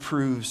Lord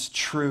proves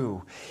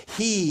true.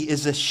 He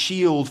is a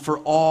shield for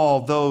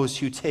all those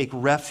who take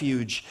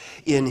refuge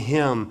in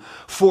him.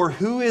 For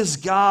who is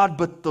God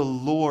but the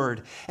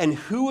Lord? And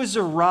who is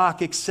a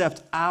rock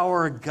except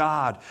our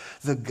God,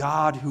 the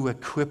God who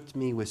equipped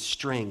me with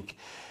strength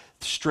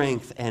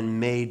and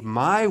made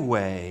my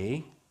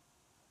way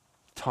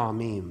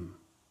tamim.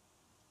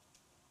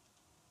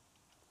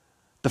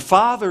 The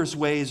Father's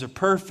ways are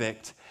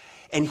perfect,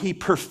 and he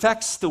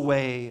perfects the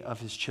way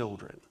of his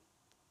children.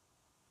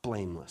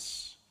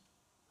 Blameless.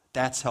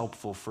 That's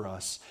helpful for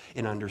us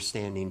in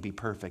understanding be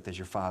perfect as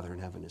your Father in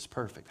heaven is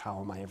perfect. How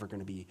am I ever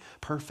going to be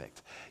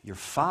perfect? Your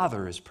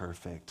Father is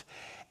perfect,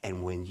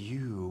 and when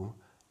you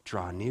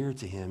draw near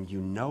to him,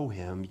 you know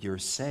him, you're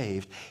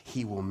saved,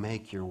 he will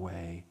make your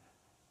way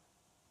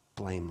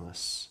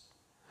blameless.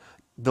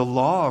 The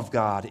law of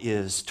God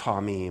is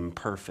tamim,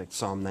 perfect.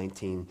 Psalm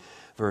 19,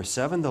 verse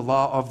 7. The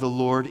law of the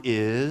Lord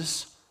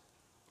is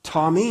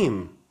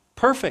tamim,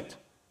 perfect.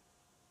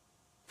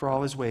 For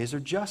all his ways are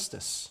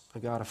justice, a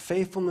God of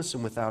faithfulness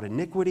and without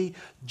iniquity.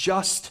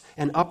 Just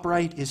and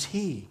upright is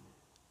he.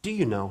 Do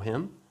you know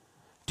him?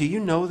 Do you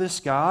know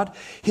this God?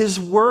 His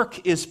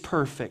work is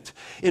perfect.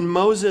 In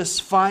Moses'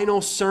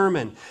 final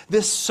sermon,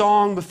 this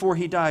song before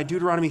he died,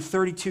 Deuteronomy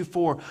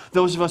 32:4,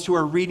 those of us who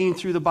are reading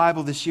through the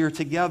Bible this year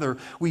together,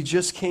 we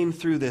just came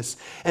through this.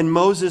 And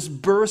Moses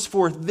burst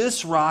forth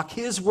this rock.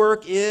 His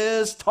work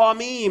is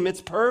tamim.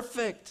 It's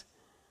perfect.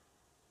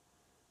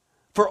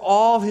 For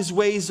all his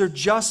ways are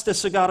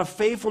justice, a God of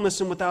faithfulness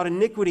and without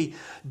iniquity.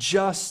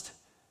 Just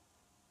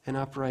and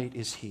upright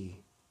is he.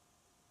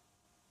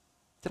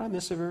 Did I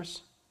miss a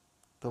verse?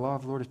 The law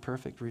of the Lord is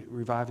perfect,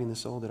 reviving the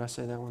soul. Did I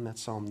say that one?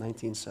 That's Psalm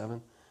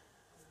 19:7.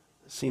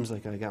 It seems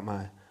like I got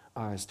my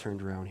eyes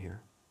turned around here.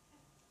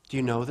 Do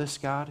you know this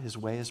God? His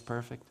way is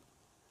perfect.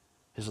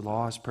 His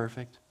law is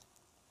perfect.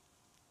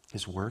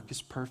 His work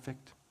is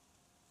perfect.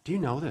 Do you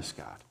know this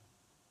God?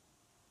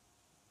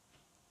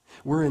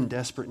 We're in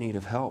desperate need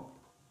of help.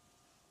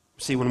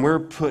 See, when we're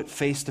put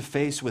face to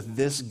face with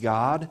this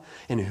God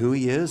and who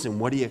he is and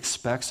what he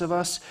expects of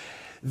us,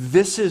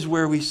 this is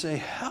where we say,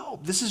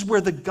 help. This is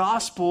where the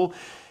gospel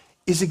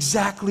is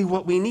exactly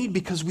what we need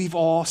because we've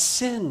all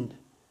sinned.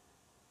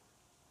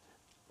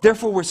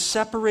 Therefore, we're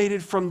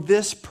separated from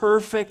this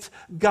perfect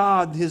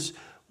God. His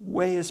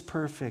way is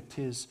perfect.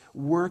 His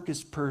work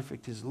is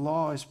perfect. His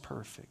law is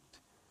perfect.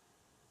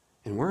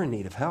 And we're in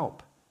need of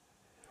help.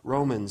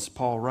 Romans,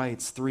 Paul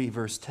writes, 3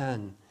 verse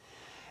 10,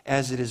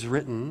 as it is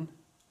written,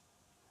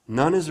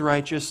 none is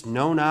righteous,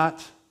 no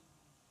not.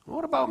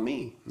 What about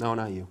me? No,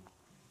 not you.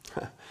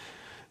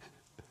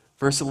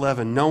 Verse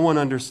 11, no one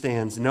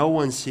understands, no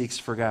one seeks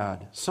for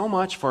God. So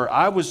much for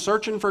I was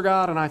searching for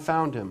God and I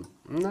found him.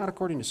 Not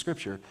according to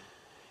Scripture.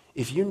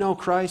 If you know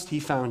Christ, he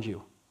found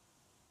you.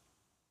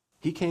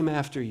 He came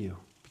after you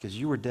because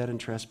you were dead in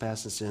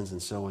trespass and sins,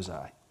 and so was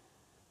I.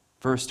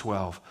 Verse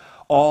 12,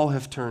 all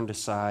have turned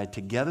aside.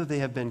 Together they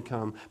have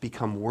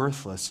become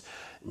worthless.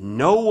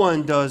 No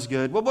one does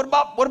good. Well,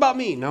 what about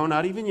me? No,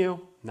 not even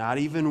you. Not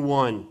even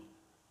one.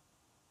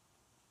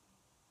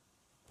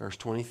 Verse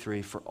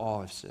 23, for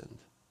all have sinned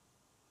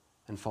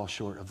and fall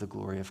short of the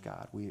glory of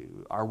God.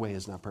 Our way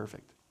is not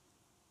perfect.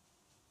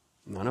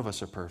 None of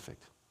us are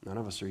perfect. None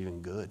of us are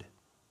even good.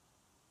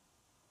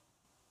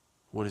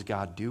 What does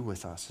God do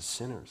with us as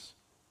sinners?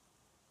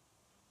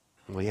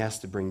 Well, he has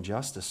to bring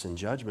justice and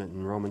judgment.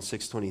 In Romans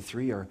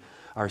 6:23,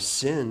 our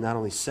sin not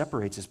only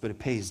separates us, but it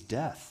pays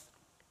death.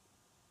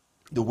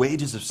 The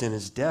wages of sin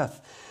is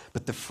death,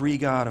 but the free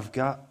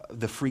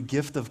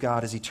gift of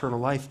God is eternal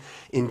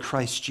life in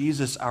Christ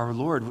Jesus our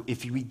Lord.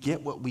 If we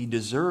get what we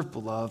deserve,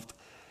 beloved,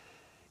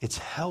 it's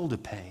hell to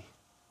pay.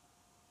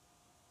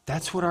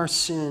 That's what our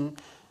sin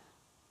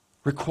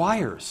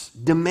requires,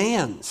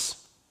 demands.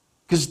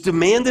 Because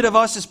demanded of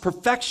us is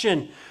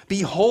perfection.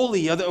 Be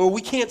holy, or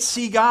we can't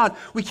see God.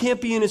 We can't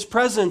be in his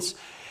presence.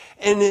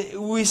 And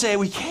we say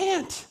we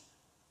can't.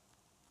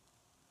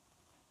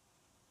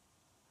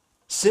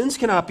 Sins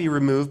cannot be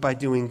removed by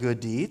doing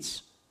good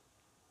deeds.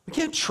 We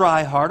can't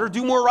try harder,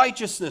 do more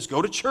righteousness,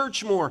 go to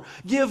church more,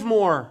 give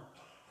more.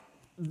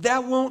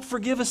 That won't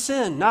forgive a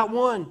sin, not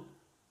one.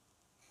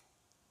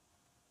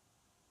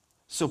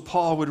 So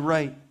Paul would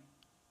write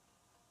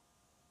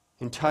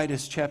in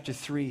Titus chapter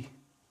 3,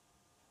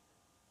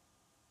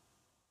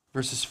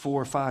 verses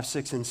 4, 5,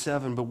 6, and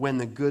 7, but when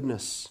the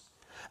goodness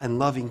and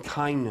loving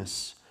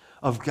kindness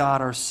of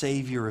God our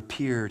Savior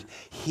appeared,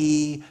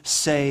 He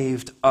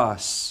saved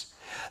us.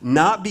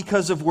 Not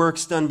because of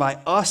works done by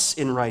us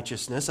in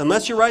righteousness,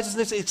 unless your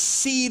righteousness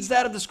exceeds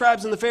that of the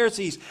scribes and the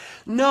Pharisees.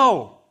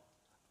 No,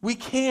 we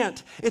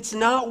can't. It's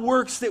not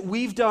works that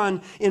we've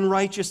done in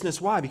righteousness.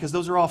 Why? Because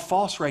those are all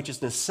false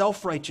righteousness,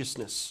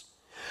 self-righteousness.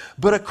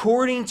 But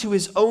according to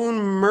His own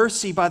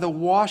mercy by the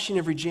washing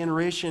of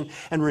regeneration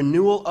and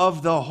renewal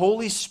of the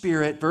Holy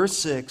Spirit, verse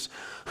 6,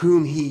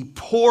 whom He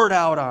poured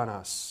out on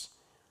us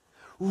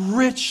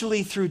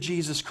richly through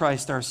Jesus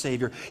Christ our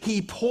Savior.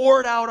 He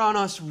poured out on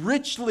us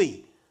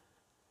richly.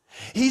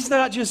 He's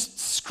not just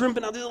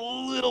scrimping out a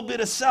little bit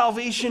of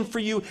salvation for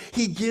you.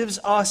 He gives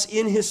us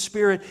in His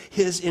Spirit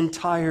His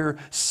entire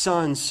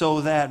Son,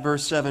 so that,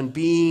 verse 7,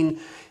 being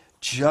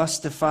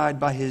justified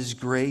by His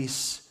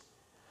grace,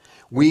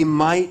 we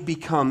might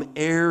become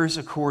heirs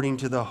according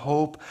to the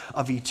hope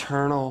of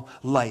eternal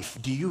life.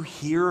 Do you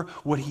hear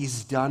what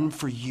He's done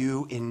for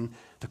you in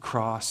the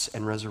cross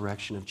and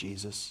resurrection of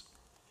Jesus?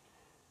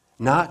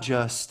 Not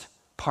just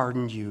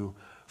pardoned you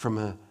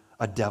from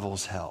a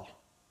devil's hell.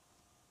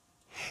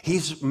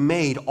 He's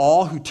made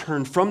all who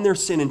turn from their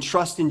sin and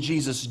trust in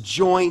Jesus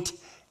joint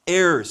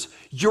heirs.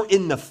 You're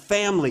in the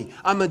family.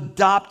 I'm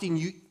adopting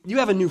you. You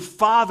have a new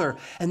father,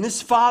 and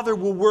this father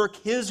will work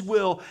His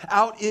will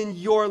out in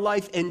your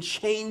life and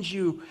change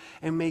you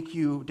and make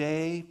you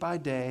day by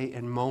day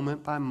and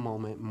moment by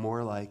moment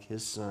more like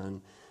His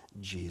Son,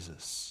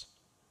 Jesus.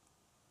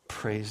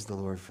 Praise the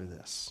Lord for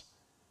this.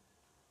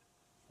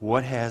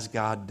 What has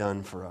God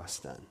done for us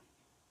then?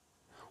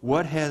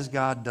 What has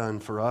God done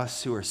for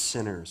us who are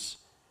sinners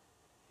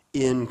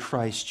in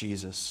Christ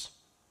Jesus?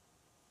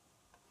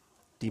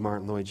 D.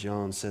 Martin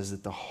Lloyd-Jones says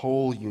that the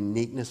whole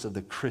uniqueness of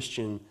the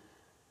Christian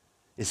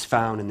is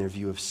found in their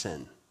view of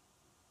sin.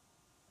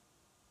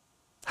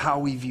 How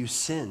we view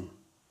sin.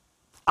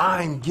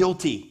 I'm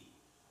guilty.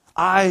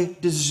 I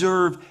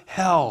deserve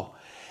hell.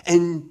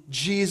 And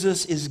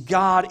Jesus is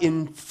God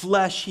in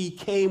flesh. He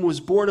came, was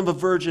born of a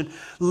virgin,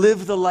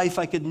 lived the life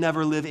I could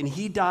never live, and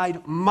He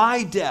died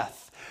my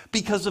death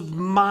because of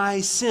my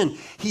sin.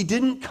 He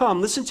didn't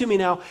come, listen to me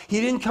now, He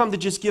didn't come to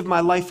just give my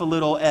life a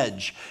little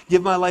edge,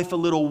 give my life a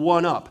little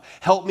one-up,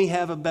 help me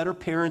have a better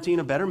parenting,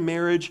 a better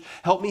marriage,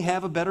 help me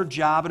have a better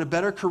job and a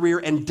better career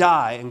and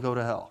die and go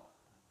to hell.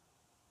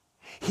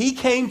 He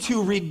came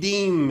to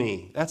redeem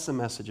me. That's the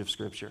message of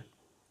Scripture.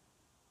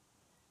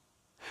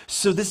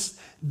 So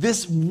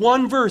this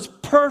one verse,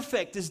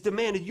 perfect, is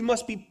demanded. You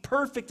must be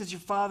perfect as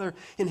your Father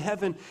in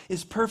heaven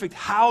is perfect.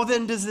 How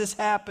then does this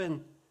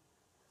happen?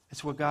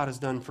 It's what God has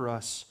done for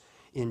us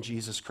in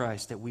Jesus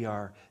Christ, that we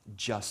are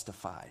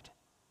justified.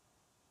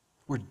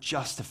 We're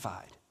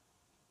justified.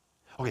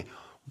 Okay,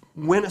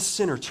 when a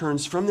sinner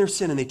turns from their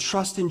sin and they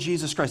trust in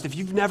Jesus Christ, if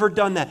you've never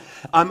done that,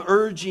 I'm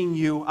urging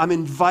you, I'm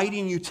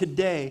inviting you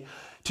today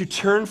to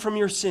turn from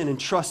your sin and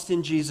trust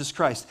in Jesus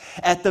Christ.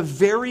 At the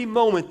very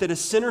moment that a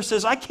sinner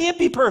says, I can't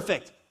be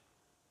perfect,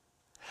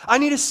 I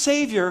need a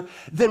Savior,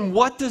 then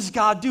what does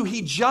God do?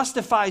 He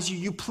justifies you.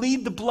 You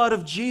plead the blood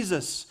of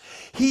Jesus.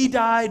 He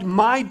died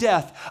my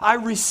death. I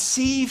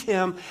receive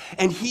Him,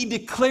 and He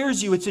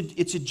declares you. It's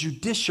a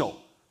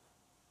judicial.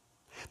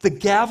 The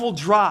gavel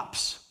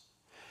drops,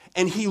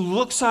 and He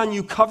looks on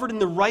you covered in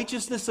the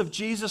righteousness of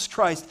Jesus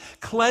Christ,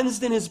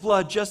 cleansed in His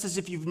blood, just as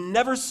if you've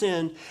never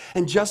sinned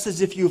and just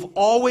as if you've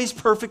always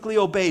perfectly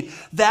obeyed.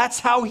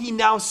 That's how He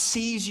now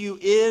sees you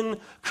in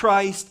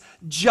Christ,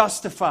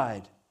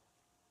 justified,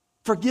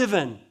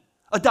 forgiven,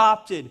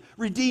 adopted,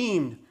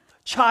 redeemed,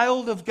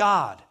 child of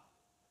God.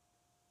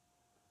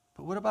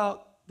 But what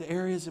about the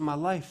areas in my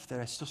life that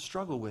I still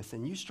struggle with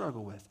and you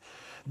struggle with?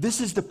 This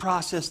is the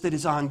process that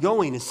is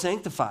ongoing, is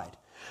sanctified.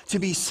 To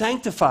be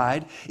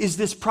sanctified is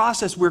this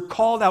process. We're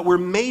called out, we're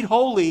made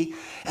holy,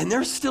 and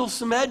there's still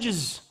some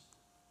edges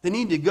that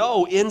need to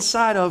go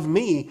inside of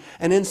me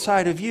and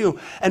inside of you.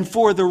 And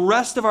for the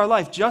rest of our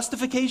life,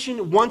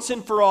 justification once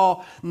and for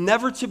all,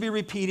 never to be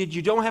repeated.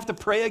 You don't have to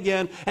pray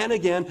again and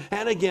again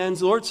and again,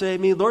 Lord save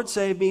me, Lord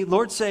save me,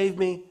 Lord save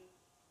me.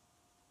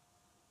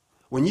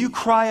 When you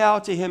cry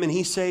out to Him and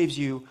He saves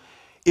you,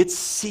 it's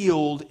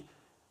sealed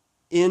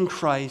in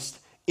Christ,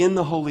 in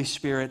the Holy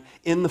Spirit,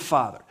 in the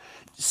Father.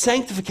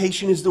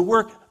 Sanctification is the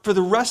work for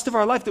the rest of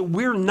our life that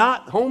we're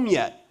not home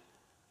yet.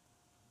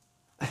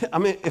 I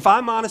mean, if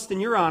I'm honest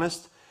and you're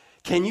honest,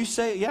 can you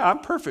say, yeah, I'm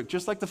perfect,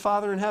 just like the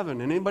Father in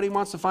heaven? And anybody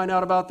wants to find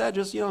out about that,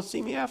 just,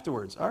 see me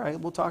afterwards. All right,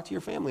 we'll talk to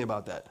your family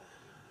about that.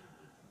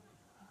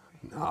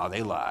 No,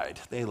 they lied.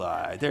 They're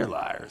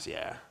liars,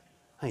 yeah.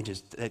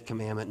 That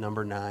commandment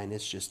number 9,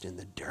 it's just in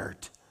the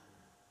dirt.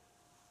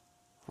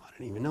 Well, I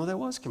didn't even know that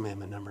was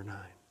commandment number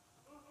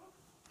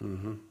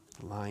 9.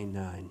 Line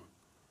 9.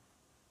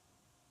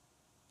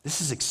 This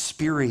is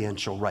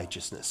experiential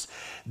righteousness.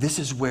 This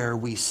is where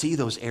we see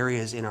those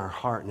areas in our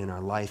heart and in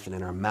our life and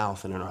in our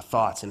mouth and in our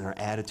thoughts and in our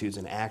attitudes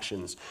and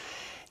actions,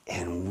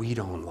 and we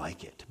don't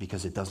like it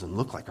because it doesn't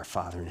look like our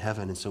Father in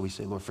heaven, and so we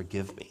say, Lord,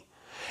 forgive me.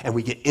 And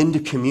we get into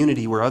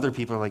community where other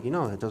people are like,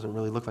 that doesn't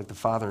really look like the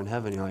Father in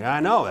heaven. You're like,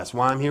 I know, that's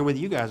why I'm here with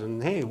you guys,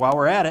 and hey, while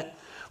we're at it,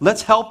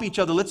 let's help each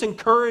other. Let's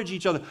encourage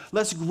each other.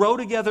 Let's grow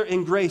together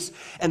in grace.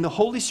 And the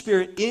Holy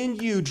Spirit in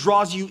you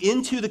draws you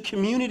into the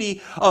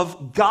community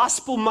of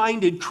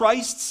gospel-minded,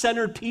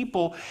 Christ-centered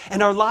people.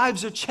 And our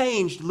lives are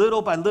changed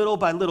little by little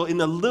by little in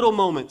the little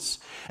moments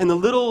and the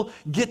little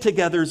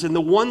get-togethers and the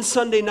one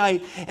Sunday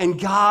night. And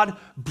God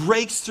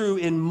breaks through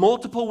in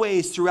multiple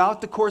ways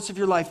throughout the course of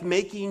your life,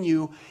 making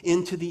you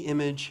into the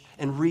image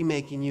and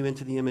remaking you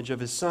into the image of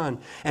His Son.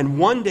 And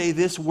one day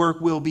this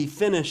work will be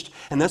finished,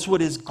 and that's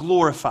what is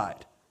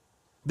glorified.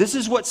 This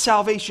is what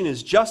salvation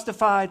is: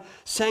 justified,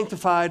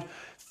 sanctified,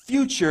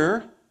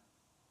 future.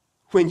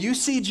 When you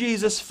see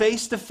Jesus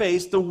face to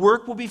face, the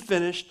work will be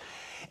finished,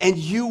 and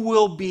you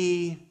will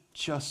be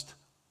just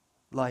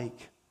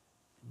like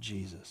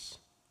Jesus.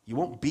 You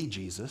won't be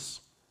Jesus,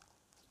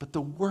 but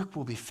the work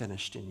will be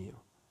finished in you.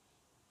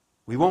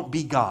 We won't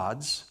be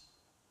God's,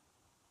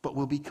 but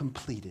will be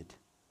completed.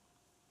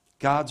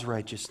 God's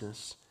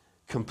righteousness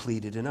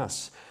completed in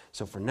us.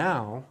 So for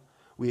now,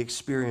 we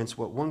experience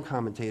what one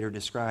commentator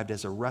described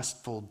as a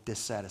restful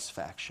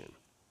dissatisfaction.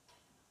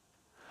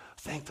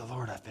 Thank the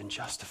Lord, I've been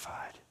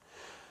justified.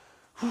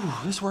 Whew,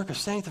 this work of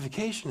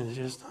sanctification is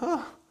just,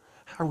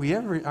 are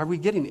we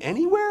getting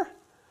anywhere?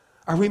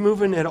 Are we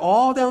moving at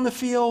all down the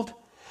field?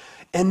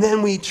 And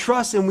then we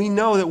trust and we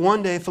know that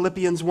one day,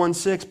 Philippians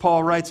 1:6,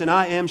 Paul writes, and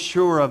I am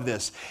sure of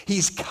this,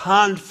 he's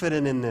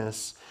confident in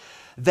this,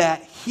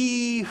 that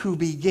he who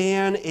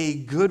began a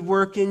good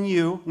work in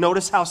you,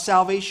 notice how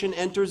salvation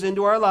enters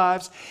into our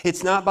lives.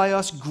 It's not by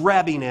us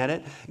grabbing at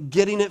it,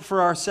 getting it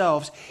for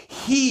ourselves.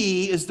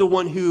 He is the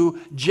one who,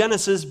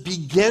 Genesis,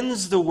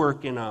 begins the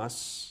work in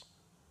us,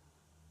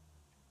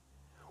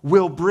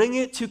 will bring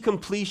it to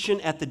completion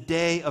at the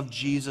day of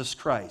Jesus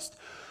Christ.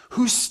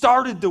 Who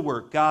started the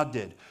work? God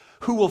did.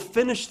 Who will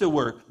finish the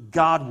work?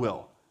 God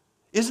will.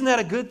 Isn't that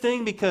a good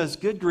thing? Because,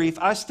 good grief,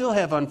 I still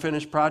have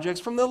unfinished projects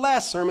from the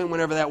last sermon,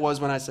 whenever that was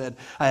when I said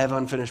I have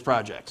unfinished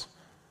projects.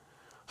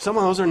 Some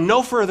of those are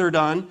no further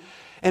done.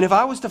 And if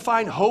I was to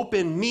find hope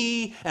in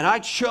me, and I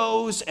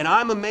chose, and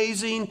I'm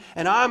amazing,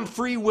 and I'm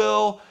free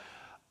will,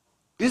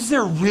 is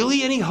there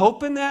really any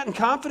hope in that and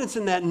confidence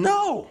in that?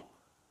 No.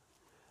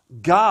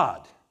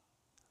 God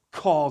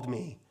called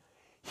me.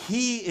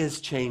 He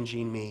is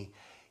changing me.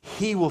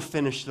 He will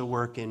finish the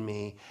work in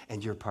me,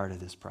 and you're part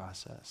of this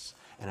process.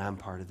 And I'm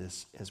part of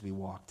this as we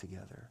walk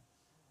together.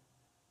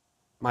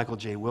 Michael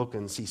J.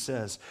 Wilkins, he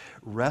says,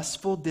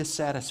 restful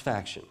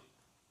dissatisfaction.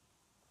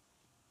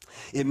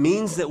 It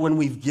means that when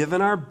we've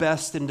given our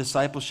best in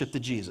discipleship to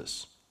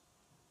Jesus,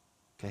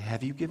 okay,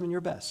 have you given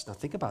your best? Now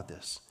think about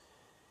this.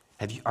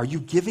 Are you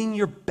giving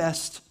your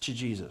best to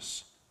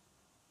Jesus?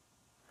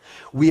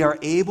 We are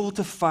able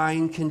to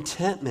find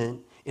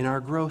contentment in our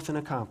growth and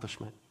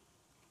accomplishment.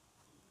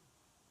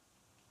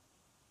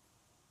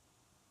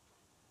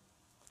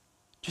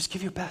 Just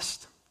give your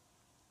best.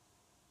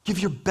 Give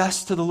your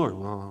best to the Lord.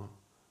 Well,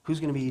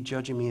 who's going to be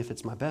judging me if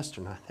it's my best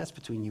or not? That's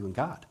between you and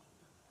God.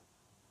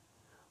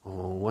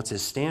 Oh, what's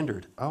His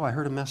standard? Oh, I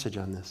heard a message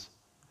on this.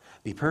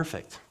 Be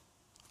perfect.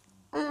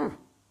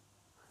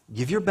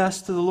 Give your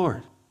best to the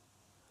Lord.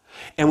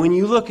 And when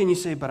you look and you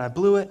say, but I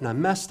blew it and I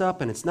messed up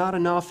and it's not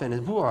enough and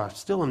I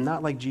still am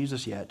not like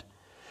Jesus yet,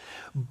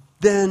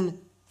 then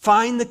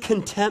find the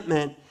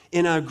contentment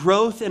in a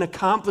growth and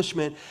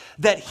accomplishment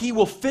that He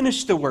will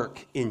finish the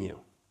work in you.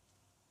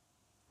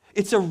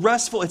 It's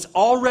it's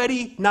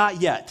already not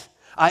yet.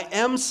 I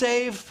am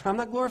saved, I'm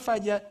not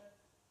glorified yet.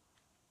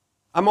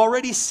 I'm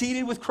already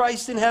seated with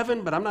Christ in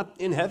heaven, but I'm not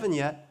in heaven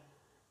yet.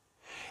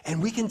 And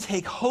we can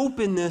take hope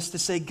in this to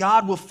say,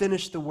 God will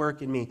finish the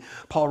work in me.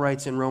 Paul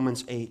writes in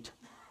Romans 8,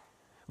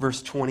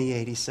 verse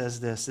 28, he says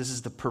this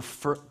is the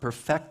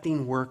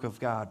perfecting work of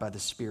God by the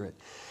Spirit.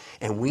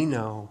 And we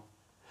know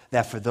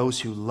that for those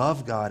who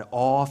love God,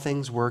 all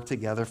things work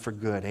together for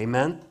good.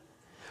 Amen?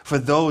 For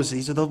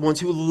these are the ones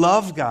who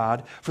love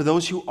God, for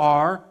those who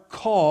are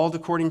called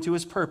according to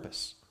His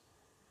purpose.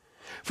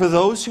 For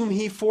those whom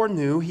He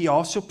foreknew, He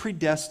also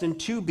predestined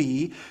to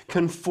be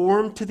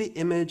conformed to the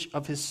image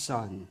of His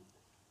Son,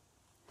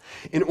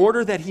 in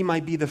order that He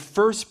might be the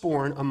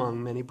firstborn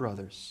among many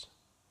brothers.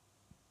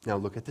 Now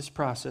look at this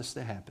process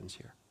that happens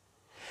here.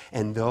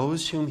 And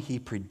those whom He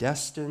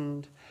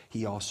predestined,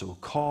 He also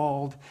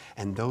called,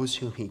 and those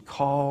whom He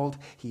called,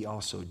 He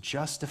also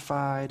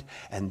justified,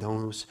 and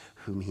those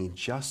whom He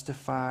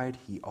justified,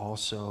 He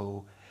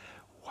also,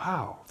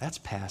 wow, that's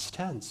past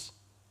tense,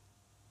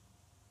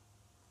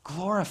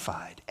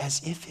 glorified,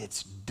 as if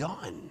it's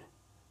done.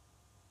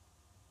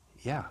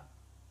 Yeah.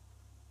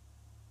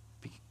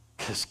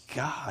 Because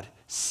God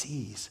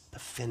sees the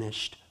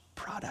finished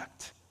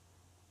product.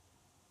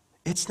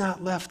 It's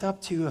not left up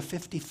to a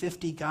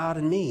 50-50 God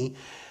and me.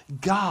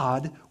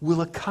 God will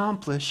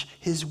accomplish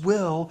his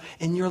will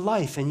in your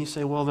life. And you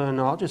say, well, then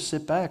I'll just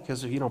sit back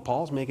because,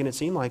 Paul's making it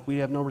seem like we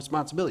have no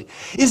responsibility.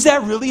 Is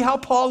that really how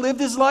Paul lived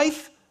his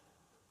life?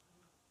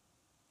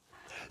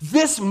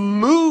 This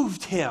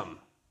moved him.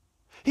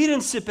 He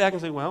didn't sit back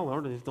and say, well,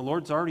 Lord, if the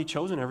Lord's already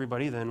chosen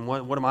everybody, then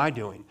what am I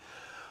doing?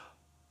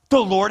 The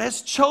Lord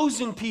has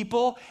chosen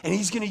people, and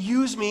he's going to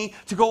use me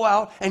to go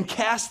out and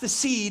cast the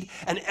seed,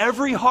 and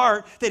every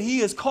heart that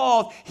he has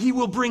called, he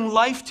will bring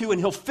life to, and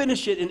he'll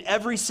finish it in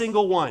every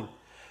single one.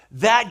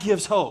 That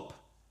gives hope.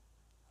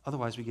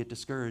 Otherwise, we get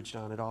discouraged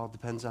on it all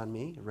depends on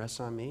me, it rests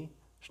on me.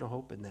 There's no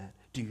hope in that.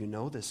 Do you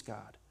know this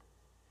God?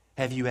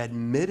 Have you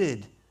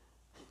admitted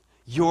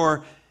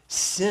your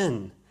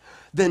sin?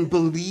 Then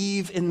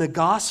believe in the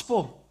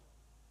gospel.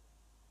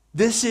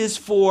 This is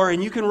for,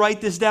 and you can write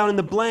this down in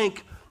the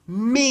blank,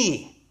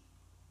 me.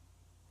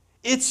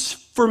 It's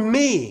for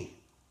me.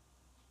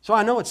 So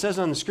I know it says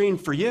on the screen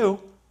for you,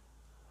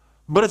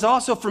 but it's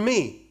also for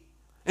me.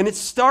 And it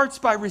starts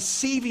by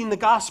receiving the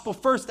gospel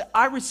first. That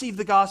I receive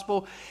the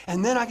gospel,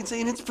 and then I can say,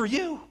 and it's for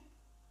you.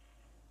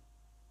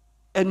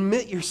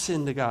 Admit your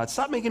sin to God.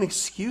 Stop making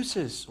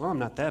excuses. Well, I'm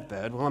not that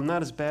bad. Well, I'm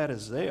not as bad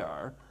as they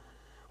are.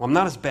 Well, I'm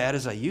not as bad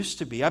as I used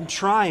to be. I'm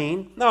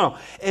trying. No.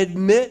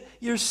 Admit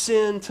your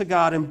sin to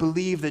God and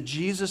believe that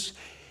Jesus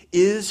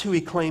is who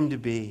he claimed to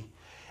be,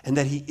 and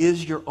that he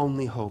is your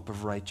only hope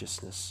of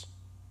righteousness.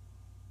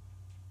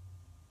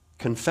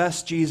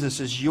 Confess Jesus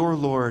as your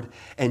Lord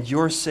and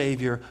your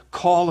Savior.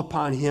 Call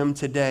upon him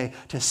today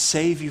to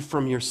save you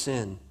from your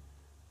sin.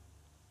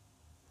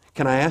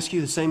 Can I ask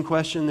you the same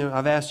question that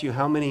I've asked you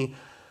how many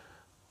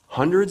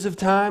hundreds of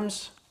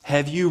times?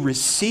 Have you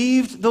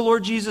received the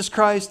Lord Jesus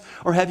Christ,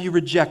 or have you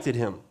rejected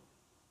him?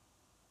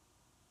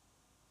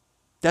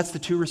 That's the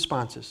two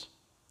responses.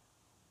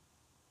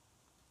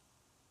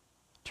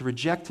 To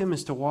reject him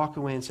is to walk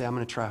away and say, I'm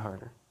going to try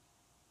harder.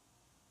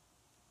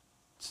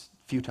 It's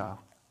futile.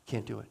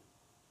 Can't do it.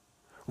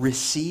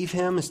 Receive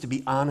him is to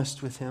be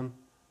honest with him.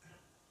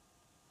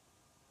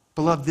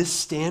 Beloved, this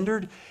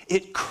standard,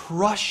 it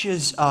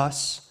crushes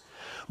us.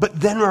 But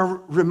then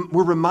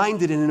we're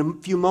reminded, and in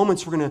a few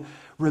moments we're going to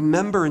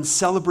remember and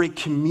celebrate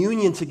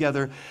communion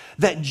together,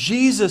 that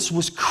Jesus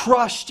was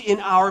crushed in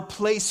our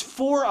place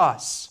for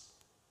us.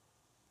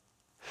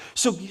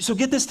 So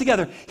get this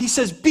together. He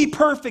says, be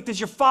perfect as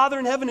your Father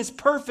in heaven is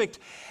perfect.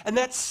 And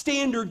that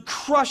standard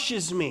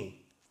crushes me.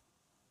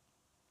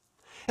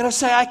 And I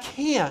say, I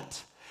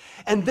can't.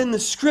 And then the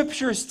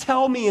scriptures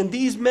tell me, and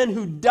these men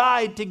who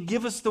died to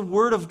give us the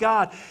word of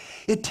God,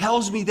 it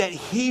tells me that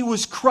he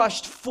was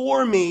crushed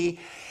for me,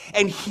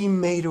 and he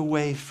made a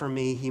way for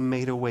me. He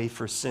made a way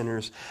for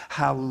sinners.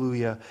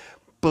 Hallelujah.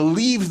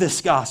 Believe this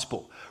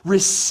gospel.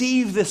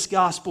 Receive this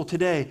gospel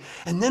today.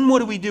 And then what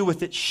do we do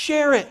with it?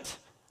 Share it.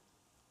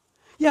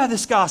 Yeah,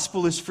 this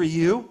gospel is for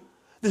you.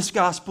 This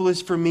gospel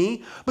is for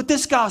me. But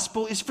this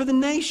gospel is for the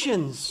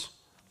nations.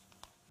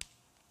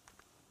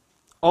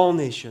 All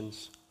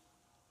nations.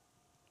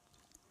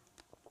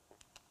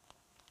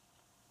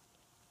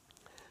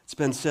 It's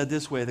been said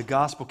this way: the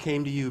gospel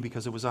came to you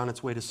because it was on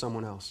its way to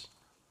someone else.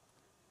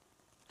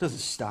 It doesn't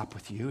stop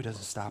with you. It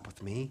doesn't stop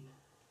with me.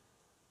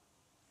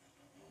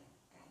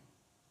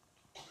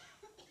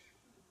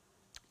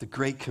 The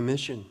Great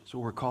Commission is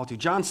what we're called to.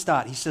 John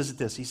Stott, he says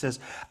this. He says,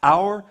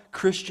 our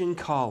Christian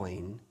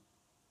calling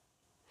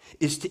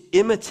is to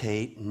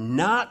imitate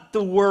not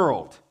the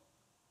world.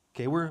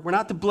 Okay, we're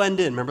not to blend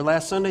in. Remember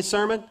last Sunday's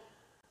sermon?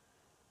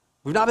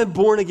 We've not been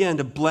born again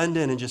to blend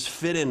in and just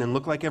fit in and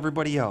look like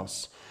everybody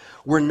else.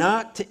 We're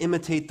not to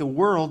imitate the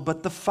world,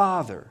 but the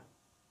Father.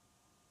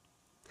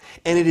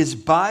 And it is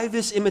by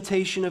this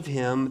imitation of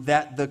him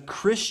that the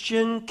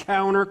Christian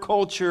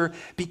counterculture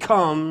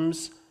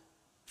becomes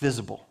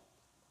visible.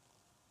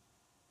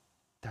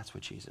 That's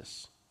what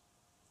Jesus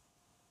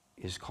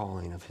is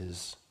calling of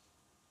his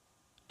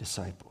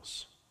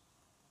disciples.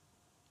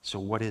 So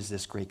what is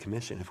this Great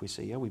Commission? If we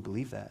say, yeah, we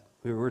believe that.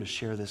 We were to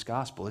share this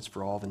gospel. It's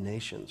for all the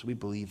nations. We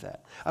believe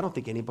that. I don't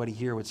think anybody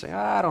here would say,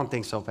 I don't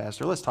think so,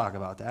 Pastor. Let's talk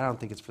about that. I don't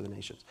think it's for the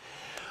nations.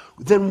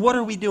 Then what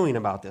are we doing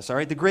about this? All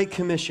right, the Great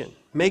Commission.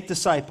 Make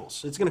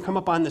disciples. It's going to come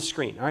up on the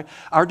screen. All right,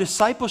 our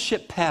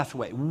discipleship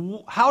pathway.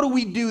 How do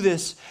we do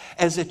this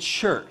as a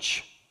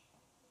church?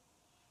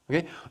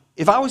 Okay,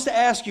 if I was to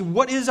ask you,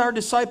 what is our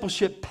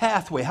discipleship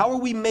pathway? How are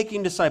we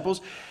making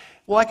disciples?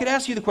 Well, I could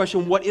ask you the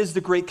question, what is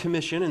the Great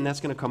Commission? And that's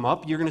going to come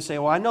up. You're going to say,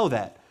 well, I know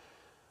that.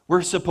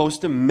 We're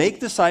supposed to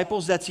make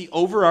disciples. That's the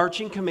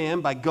overarching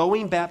command by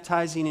going,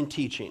 baptizing, and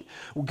teaching.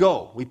 We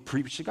go. We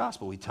preach the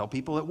gospel. We tell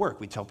people at work.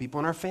 We tell people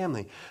in our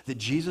family that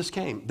Jesus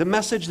came. The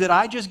message that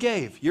I just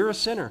gave, you're a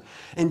sinner.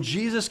 And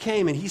Jesus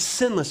came, and he's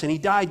sinless, and he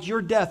died your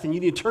death, and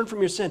you need to turn from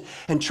your sin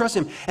and trust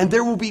him. And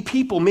there will be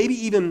people, maybe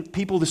even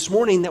people this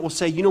morning, that will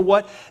say, you know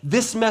what?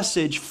 This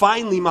message,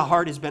 finally my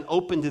heart has been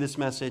open to this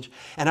message,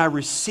 and I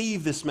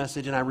receive this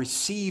message, and I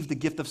receive the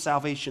gift of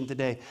salvation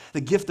today,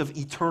 the gift of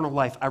eternal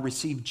life. I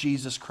receive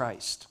Jesus Christ.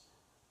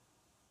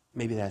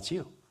 Maybe that's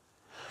you.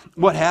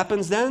 What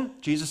happens then?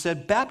 Jesus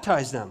said,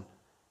 baptize them.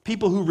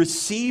 People who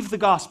receive the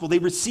gospel, they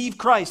receive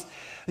Christ.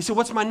 They say,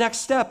 what's my next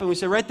step? And we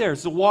say, right there,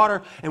 it's the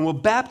water, and we'll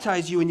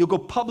baptize you, and you'll go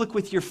public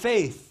with your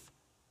faith.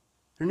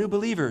 They're new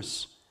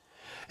believers.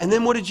 And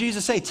then what did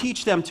Jesus say?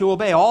 Teach them to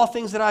obey all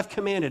things that I've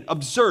commanded.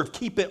 Observe,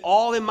 keep it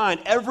all in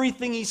mind.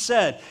 Everything he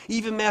said,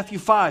 even Matthew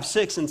 5,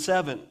 6, and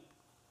 7.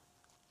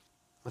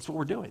 That's what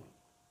we're doing.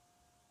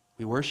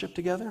 We worship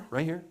together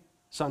right here,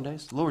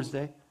 Sundays, Lord's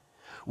Day.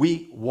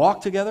 We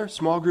walk together,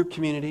 small group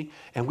community,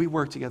 and we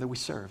work together, we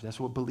serve. That's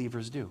what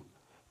believers do,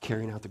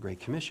 carrying out the Great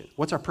Commission.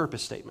 What's our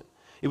purpose statement?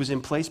 It was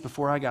in place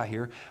before I got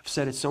here. I've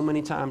said it so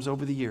many times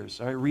over the years.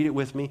 All right, read it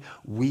with me.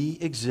 We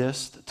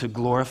exist to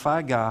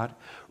glorify God,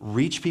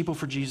 reach people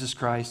for Jesus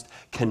Christ,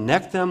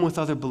 connect them with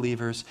other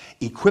believers,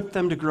 equip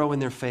them to grow in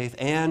their faith,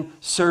 and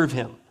serve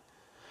him.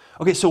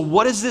 Okay, so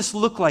what does this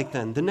look like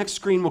then? The next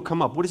screen will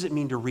come up. What does it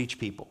mean to reach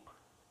people?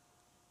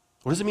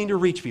 What does it mean to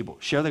reach people?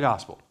 Share the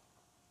gospel.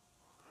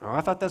 Oh,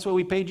 I thought that's what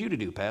we paid you to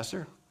do,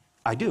 Pastor.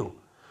 I do.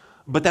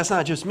 But that's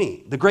not just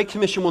me. The Great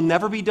Commission will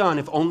never be done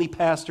if only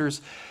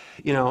pastors,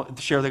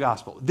 share the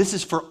gospel. This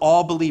is for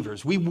all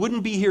believers. We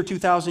wouldn't be here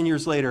 2,000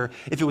 years later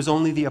if it was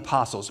only the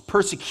apostles.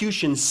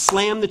 Persecution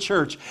slammed the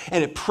church,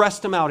 and it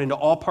pressed them out into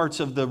all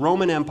parts of the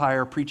Roman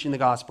Empire, preaching the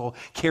gospel,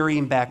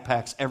 carrying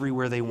backpacks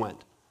everywhere they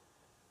went.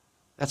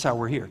 That's how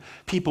we're here.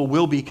 People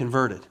will be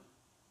converted.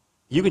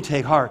 You can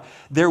take heart.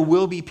 There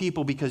will be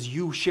people, because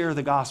you share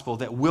the gospel,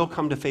 that will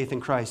come to faith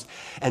in Christ,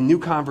 and new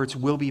converts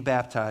will be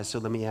baptized. So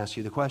let me ask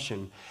you the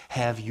question,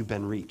 have you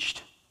been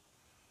reached?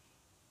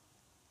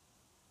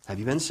 Have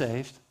you been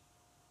saved?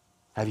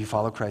 Have you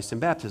followed Christ in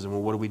baptism?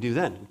 Well, what do we do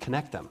then?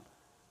 Connect them.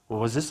 Well,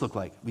 what does this look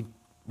like?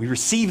 We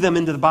receive them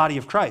into the body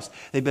of Christ.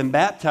 They've been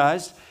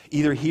baptized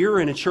either here or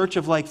in a church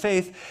of like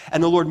faith,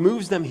 and the Lord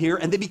moves them here,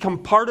 and they become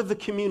part of the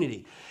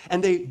community.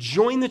 And they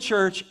join the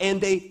church, and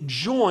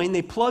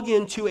they plug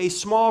into a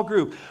small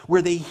group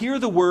where they hear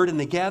the word, and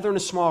they gather in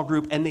a small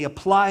group, and they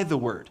apply the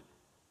word.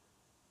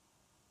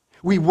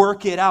 We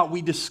work it out,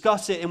 we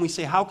discuss it, and we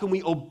say, how can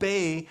we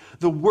obey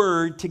the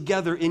word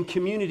together in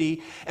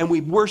community? And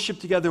we worship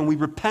together, and we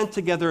repent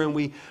together, and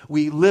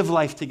we live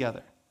life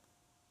together.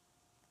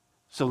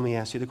 So let me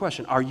ask you the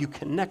question, are you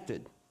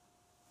connected?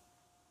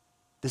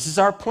 This is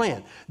our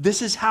plan.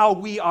 This is how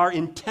we are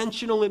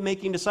intentional at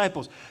making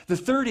disciples. The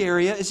third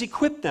area is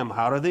equip them.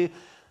 How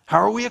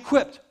are we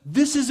equipped?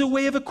 This is a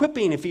way of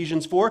equipping,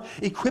 Ephesians 4,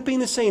 equipping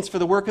the saints for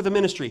the work of the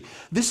ministry.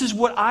 This is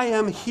what I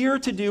am here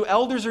to do,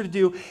 elders are to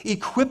do,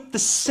 equip the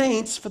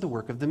saints for the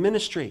work of the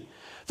ministry.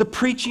 The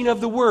preaching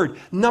of the word.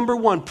 Number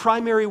one,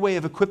 primary way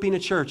of equipping a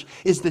church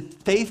is the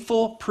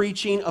faithful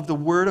preaching of the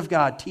word of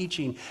God,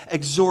 teaching,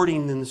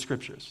 exhorting in the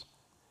scriptures.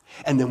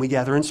 And then we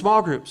gather in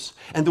small groups,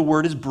 and the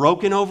word is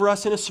broken over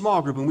us in a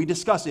small group, and we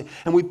discuss it,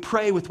 and we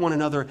pray with one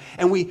another,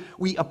 and we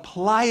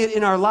apply it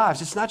in our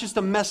lives. It's not just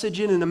a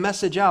message in and a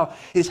message out.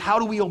 It's how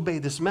do we obey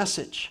this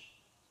message?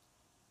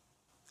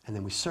 And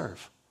then we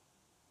serve.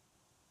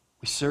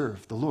 We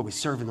serve the Lord. We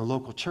serve in the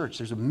local church.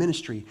 There's a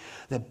ministry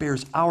that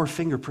bears our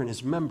fingerprint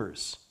as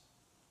members.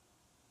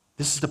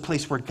 This is the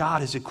place where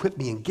God has equipped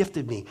me and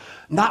gifted me,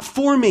 not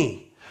for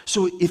me.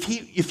 So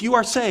if you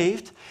are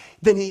saved,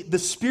 then the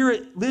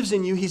Spirit lives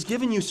in you. He's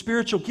given you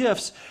spiritual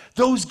gifts.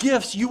 Those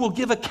gifts you will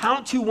give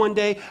account to one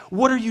day.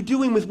 What are you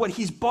doing with what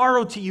he's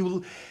borrowed to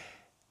you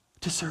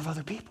to serve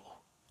other people?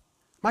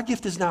 My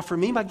gift is not for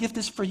me. My gift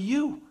is for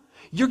you.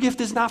 Your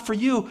gift is not for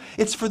you.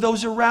 It's for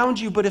those around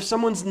you. But if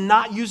someone's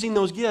not using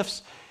those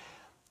gifts,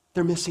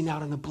 they're missing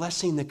out on the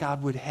blessing that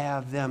God would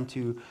have them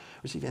to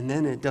receive. And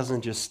then it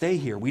doesn't just stay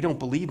here. We don't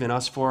believe in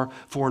us for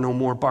no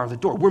more bar the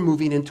door. We're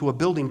moving into a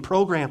building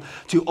program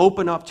to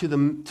open up to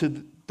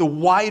the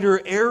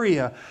wider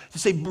area, to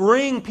say,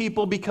 bring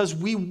people, because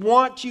we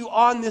want you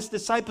on this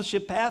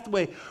discipleship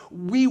pathway.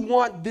 We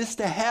want this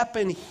to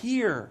happen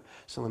here.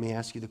 So let me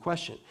ask you the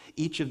question.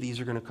 Each of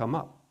these are going to come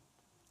up.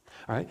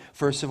 All right.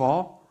 First of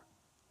all,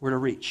 we're to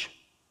reach.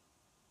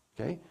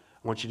 Okay.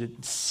 I want you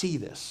to see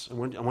this. I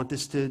want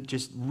this to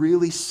just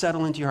really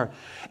settle into your heart.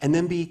 And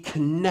then be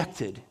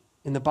connected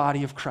in the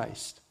body of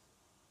Christ.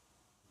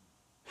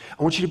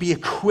 I want you to be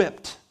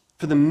equipped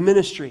for the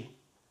ministry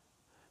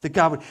that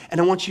God would,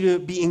 and I want you to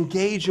be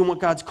engaged in what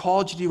God's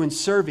called you to do in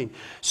serving.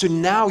 So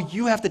now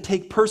you have to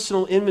take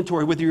personal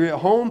inventory, whether you're at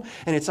home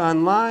and it's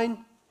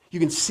online, you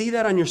can see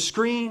that on your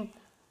screen.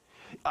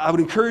 I would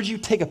encourage you,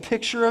 take a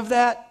picture of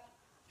that.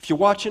 If you're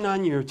watching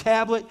on your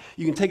tablet,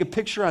 you can take a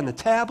picture on the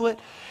tablet,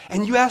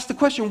 and you ask the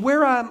question,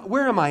 where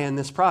am I in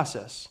this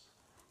process?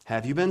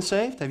 Have you been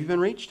saved? Have you been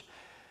reached?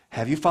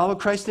 Have you followed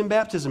Christ in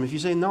baptism? If you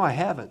say, no, I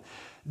haven't,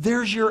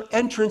 there's your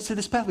entrance to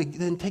this pathway.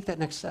 Then take that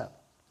next step.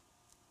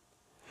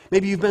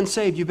 Maybe you've been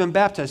saved, you've been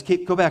baptized.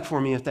 Go back for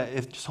me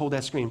just hold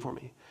that screen for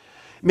me.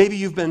 Maybe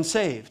you've been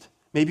saved.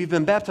 Maybe you've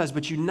been baptized,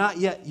 but you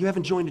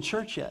haven't joined a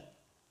church yet.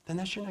 Then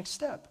that's your next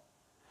step.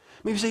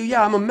 Maybe you say,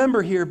 yeah, I'm a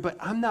member here, but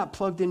I'm not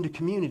plugged into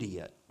community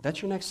yet.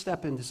 That's your next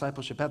step in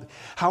discipleship.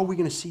 How are we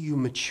going to see you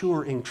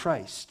mature in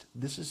Christ?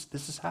 This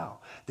is how.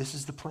 This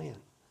is the plan.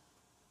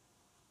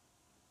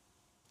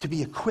 To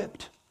be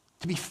equipped,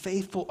 to be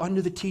faithful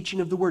under the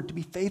teaching of the word, to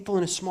be faithful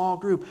in a small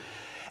group.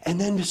 And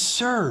then to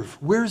serve.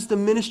 Where's the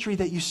ministry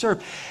that you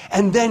serve?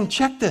 And then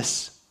check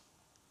this.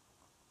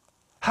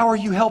 How are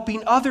you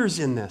helping others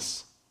in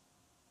this?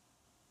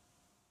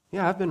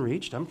 Yeah, I've been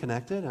reached. I'm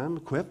connected. I'm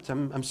equipped.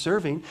 I'm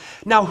serving.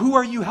 Now, who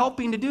are you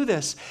helping to do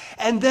this?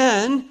 And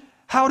then,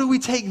 how do we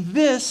take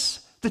this,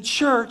 the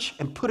church,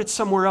 and put it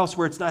somewhere else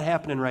where it's not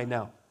happening right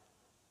now?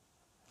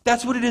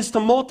 That's what it is to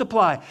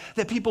multiply,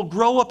 that people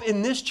grow up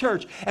in this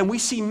church, and we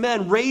see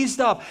men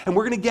raised up, and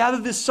we're going to gather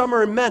this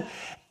summer in men.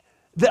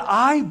 That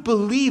I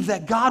believe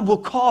that God will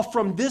call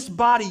from this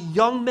body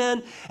young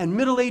men and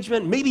middle-aged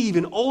men, maybe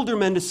even older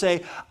men, to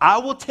say, I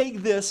will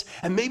take this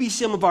and maybe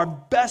some of our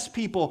best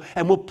people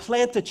and we'll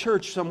plant a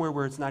church somewhere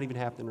where it's not even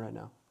happening right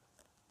now.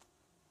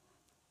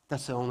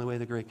 That's the only way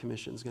the Great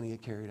Commission is going to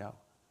get carried out.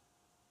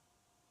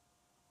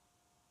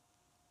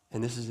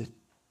 And this is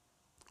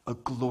a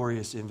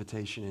glorious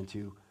invitation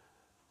into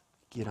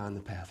get on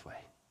the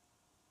pathway.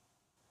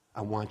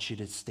 I want you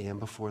to stand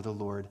before the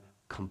Lord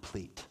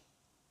complete.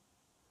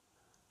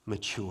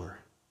 Mature.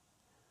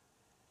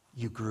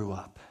 You grew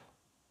up.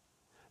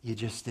 You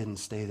just didn't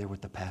stay there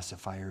with the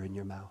pacifier in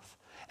your mouth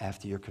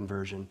after your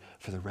conversion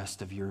for the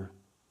rest of your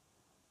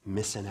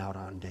missing out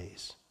on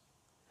days.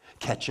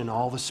 Catching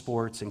all the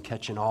sports and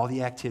catching all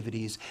the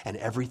activities and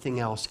everything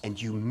else, and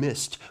you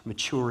missed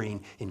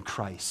maturing in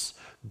Christ.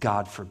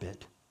 God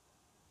forbid.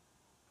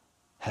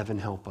 Heaven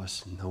help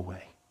us, no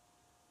way.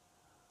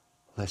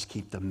 Let's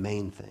keep the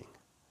main thing.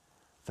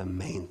 The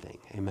main thing.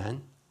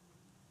 Amen?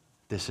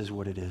 This is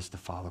what it is to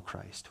follow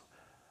Christ.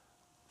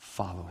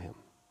 Follow him.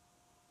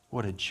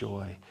 What a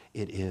joy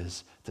it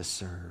is to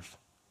serve.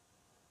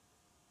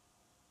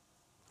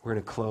 We're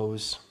going to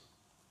close.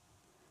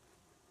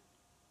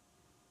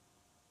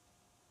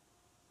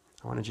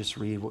 I want to just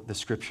read the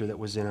scripture that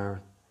was in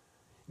our,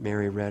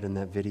 Mary read in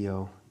that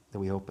video that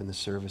we opened the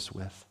service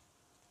with.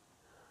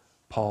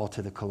 Paul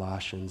to the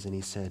Colossians, and he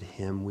said,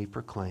 him we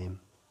proclaim,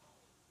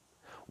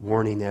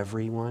 warning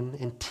everyone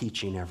and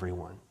teaching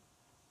everyone,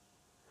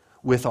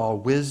 with all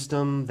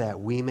wisdom,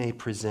 that we may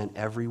present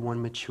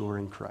everyone mature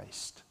in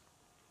Christ.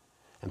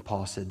 And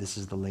Paul said, this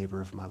is the labor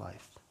of my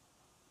life.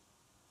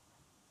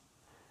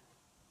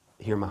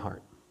 Hear my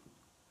heart.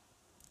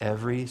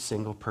 Every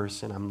single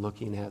person I'm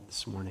looking at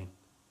this morning,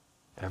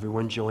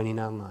 everyone joining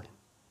online,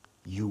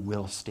 you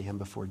will stand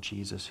before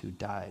Jesus who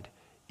died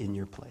in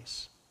your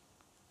place.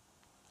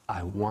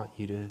 I want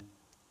you to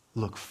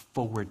look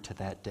forward to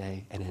that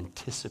day and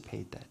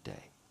anticipate that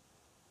day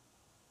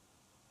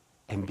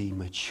and be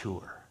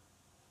mature.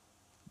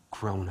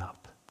 Grown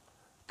up,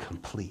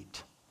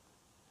 complete,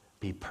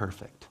 be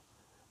perfect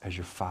as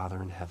your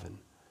Father in heaven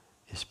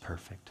is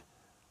perfect.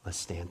 Let's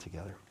stand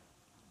together.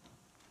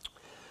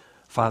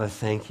 Father,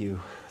 thank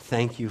you.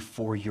 Thank you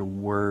for your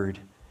word.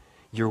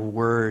 Your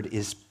word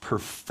is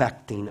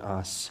perfecting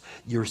us.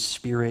 Your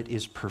Spirit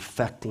is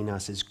perfecting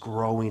us, is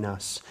growing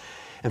us.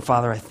 And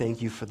Father, I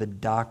thank you for the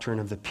doctrine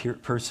of the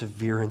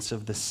perseverance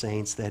of the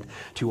saints, that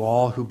to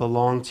all who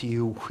belong to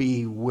you,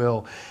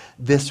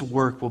 this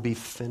work will be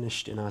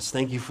finished in us.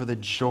 Thank you for the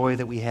joy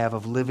that we have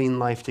of living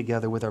life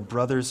together with our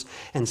brothers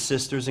and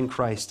sisters in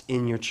Christ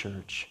in your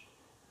church.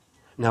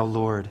 Now,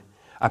 Lord,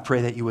 I pray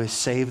that you will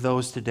save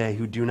those today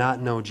who do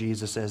not know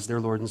Jesus as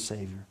their Lord and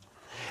Savior.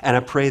 And I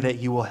pray that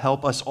you will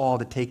help us all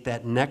to take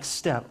that next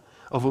step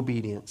of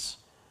obedience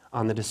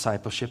on the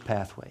discipleship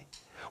pathway.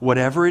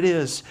 Whatever it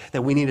is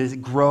that we need to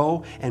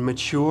grow and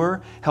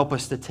mature, help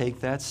us to take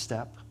that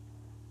step.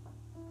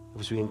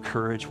 As we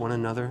encourage one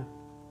another,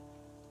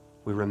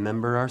 we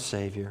remember our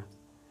Savior,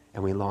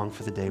 and we long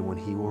for the day when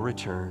he will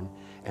return,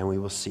 and we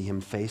will see him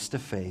face to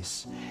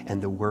face,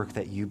 and the work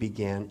that you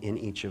began in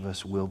each of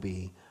us will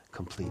be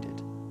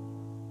completed.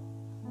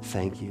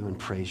 Thank you and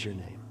praise your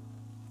name.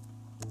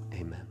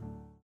 Amen.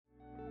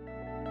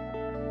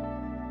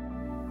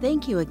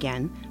 Thank you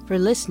again for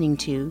listening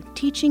to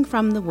Teaching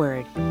from the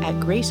Word at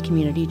Grace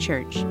Community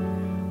Church.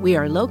 We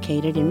are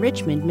located in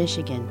Richmond,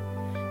 Michigan.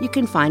 You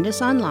can find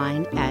us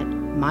online at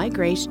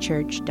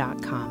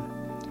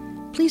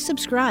mygracechurch.com. Please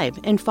subscribe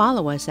and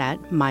follow us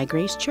at My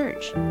Grace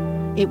Church.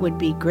 It would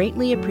be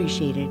greatly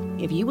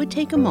appreciated if you would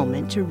take a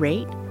moment to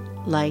rate,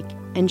 like,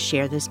 and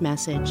share this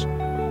message.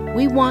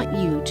 We want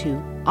you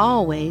to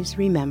always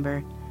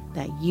remember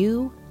that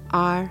you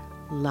are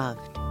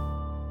loved.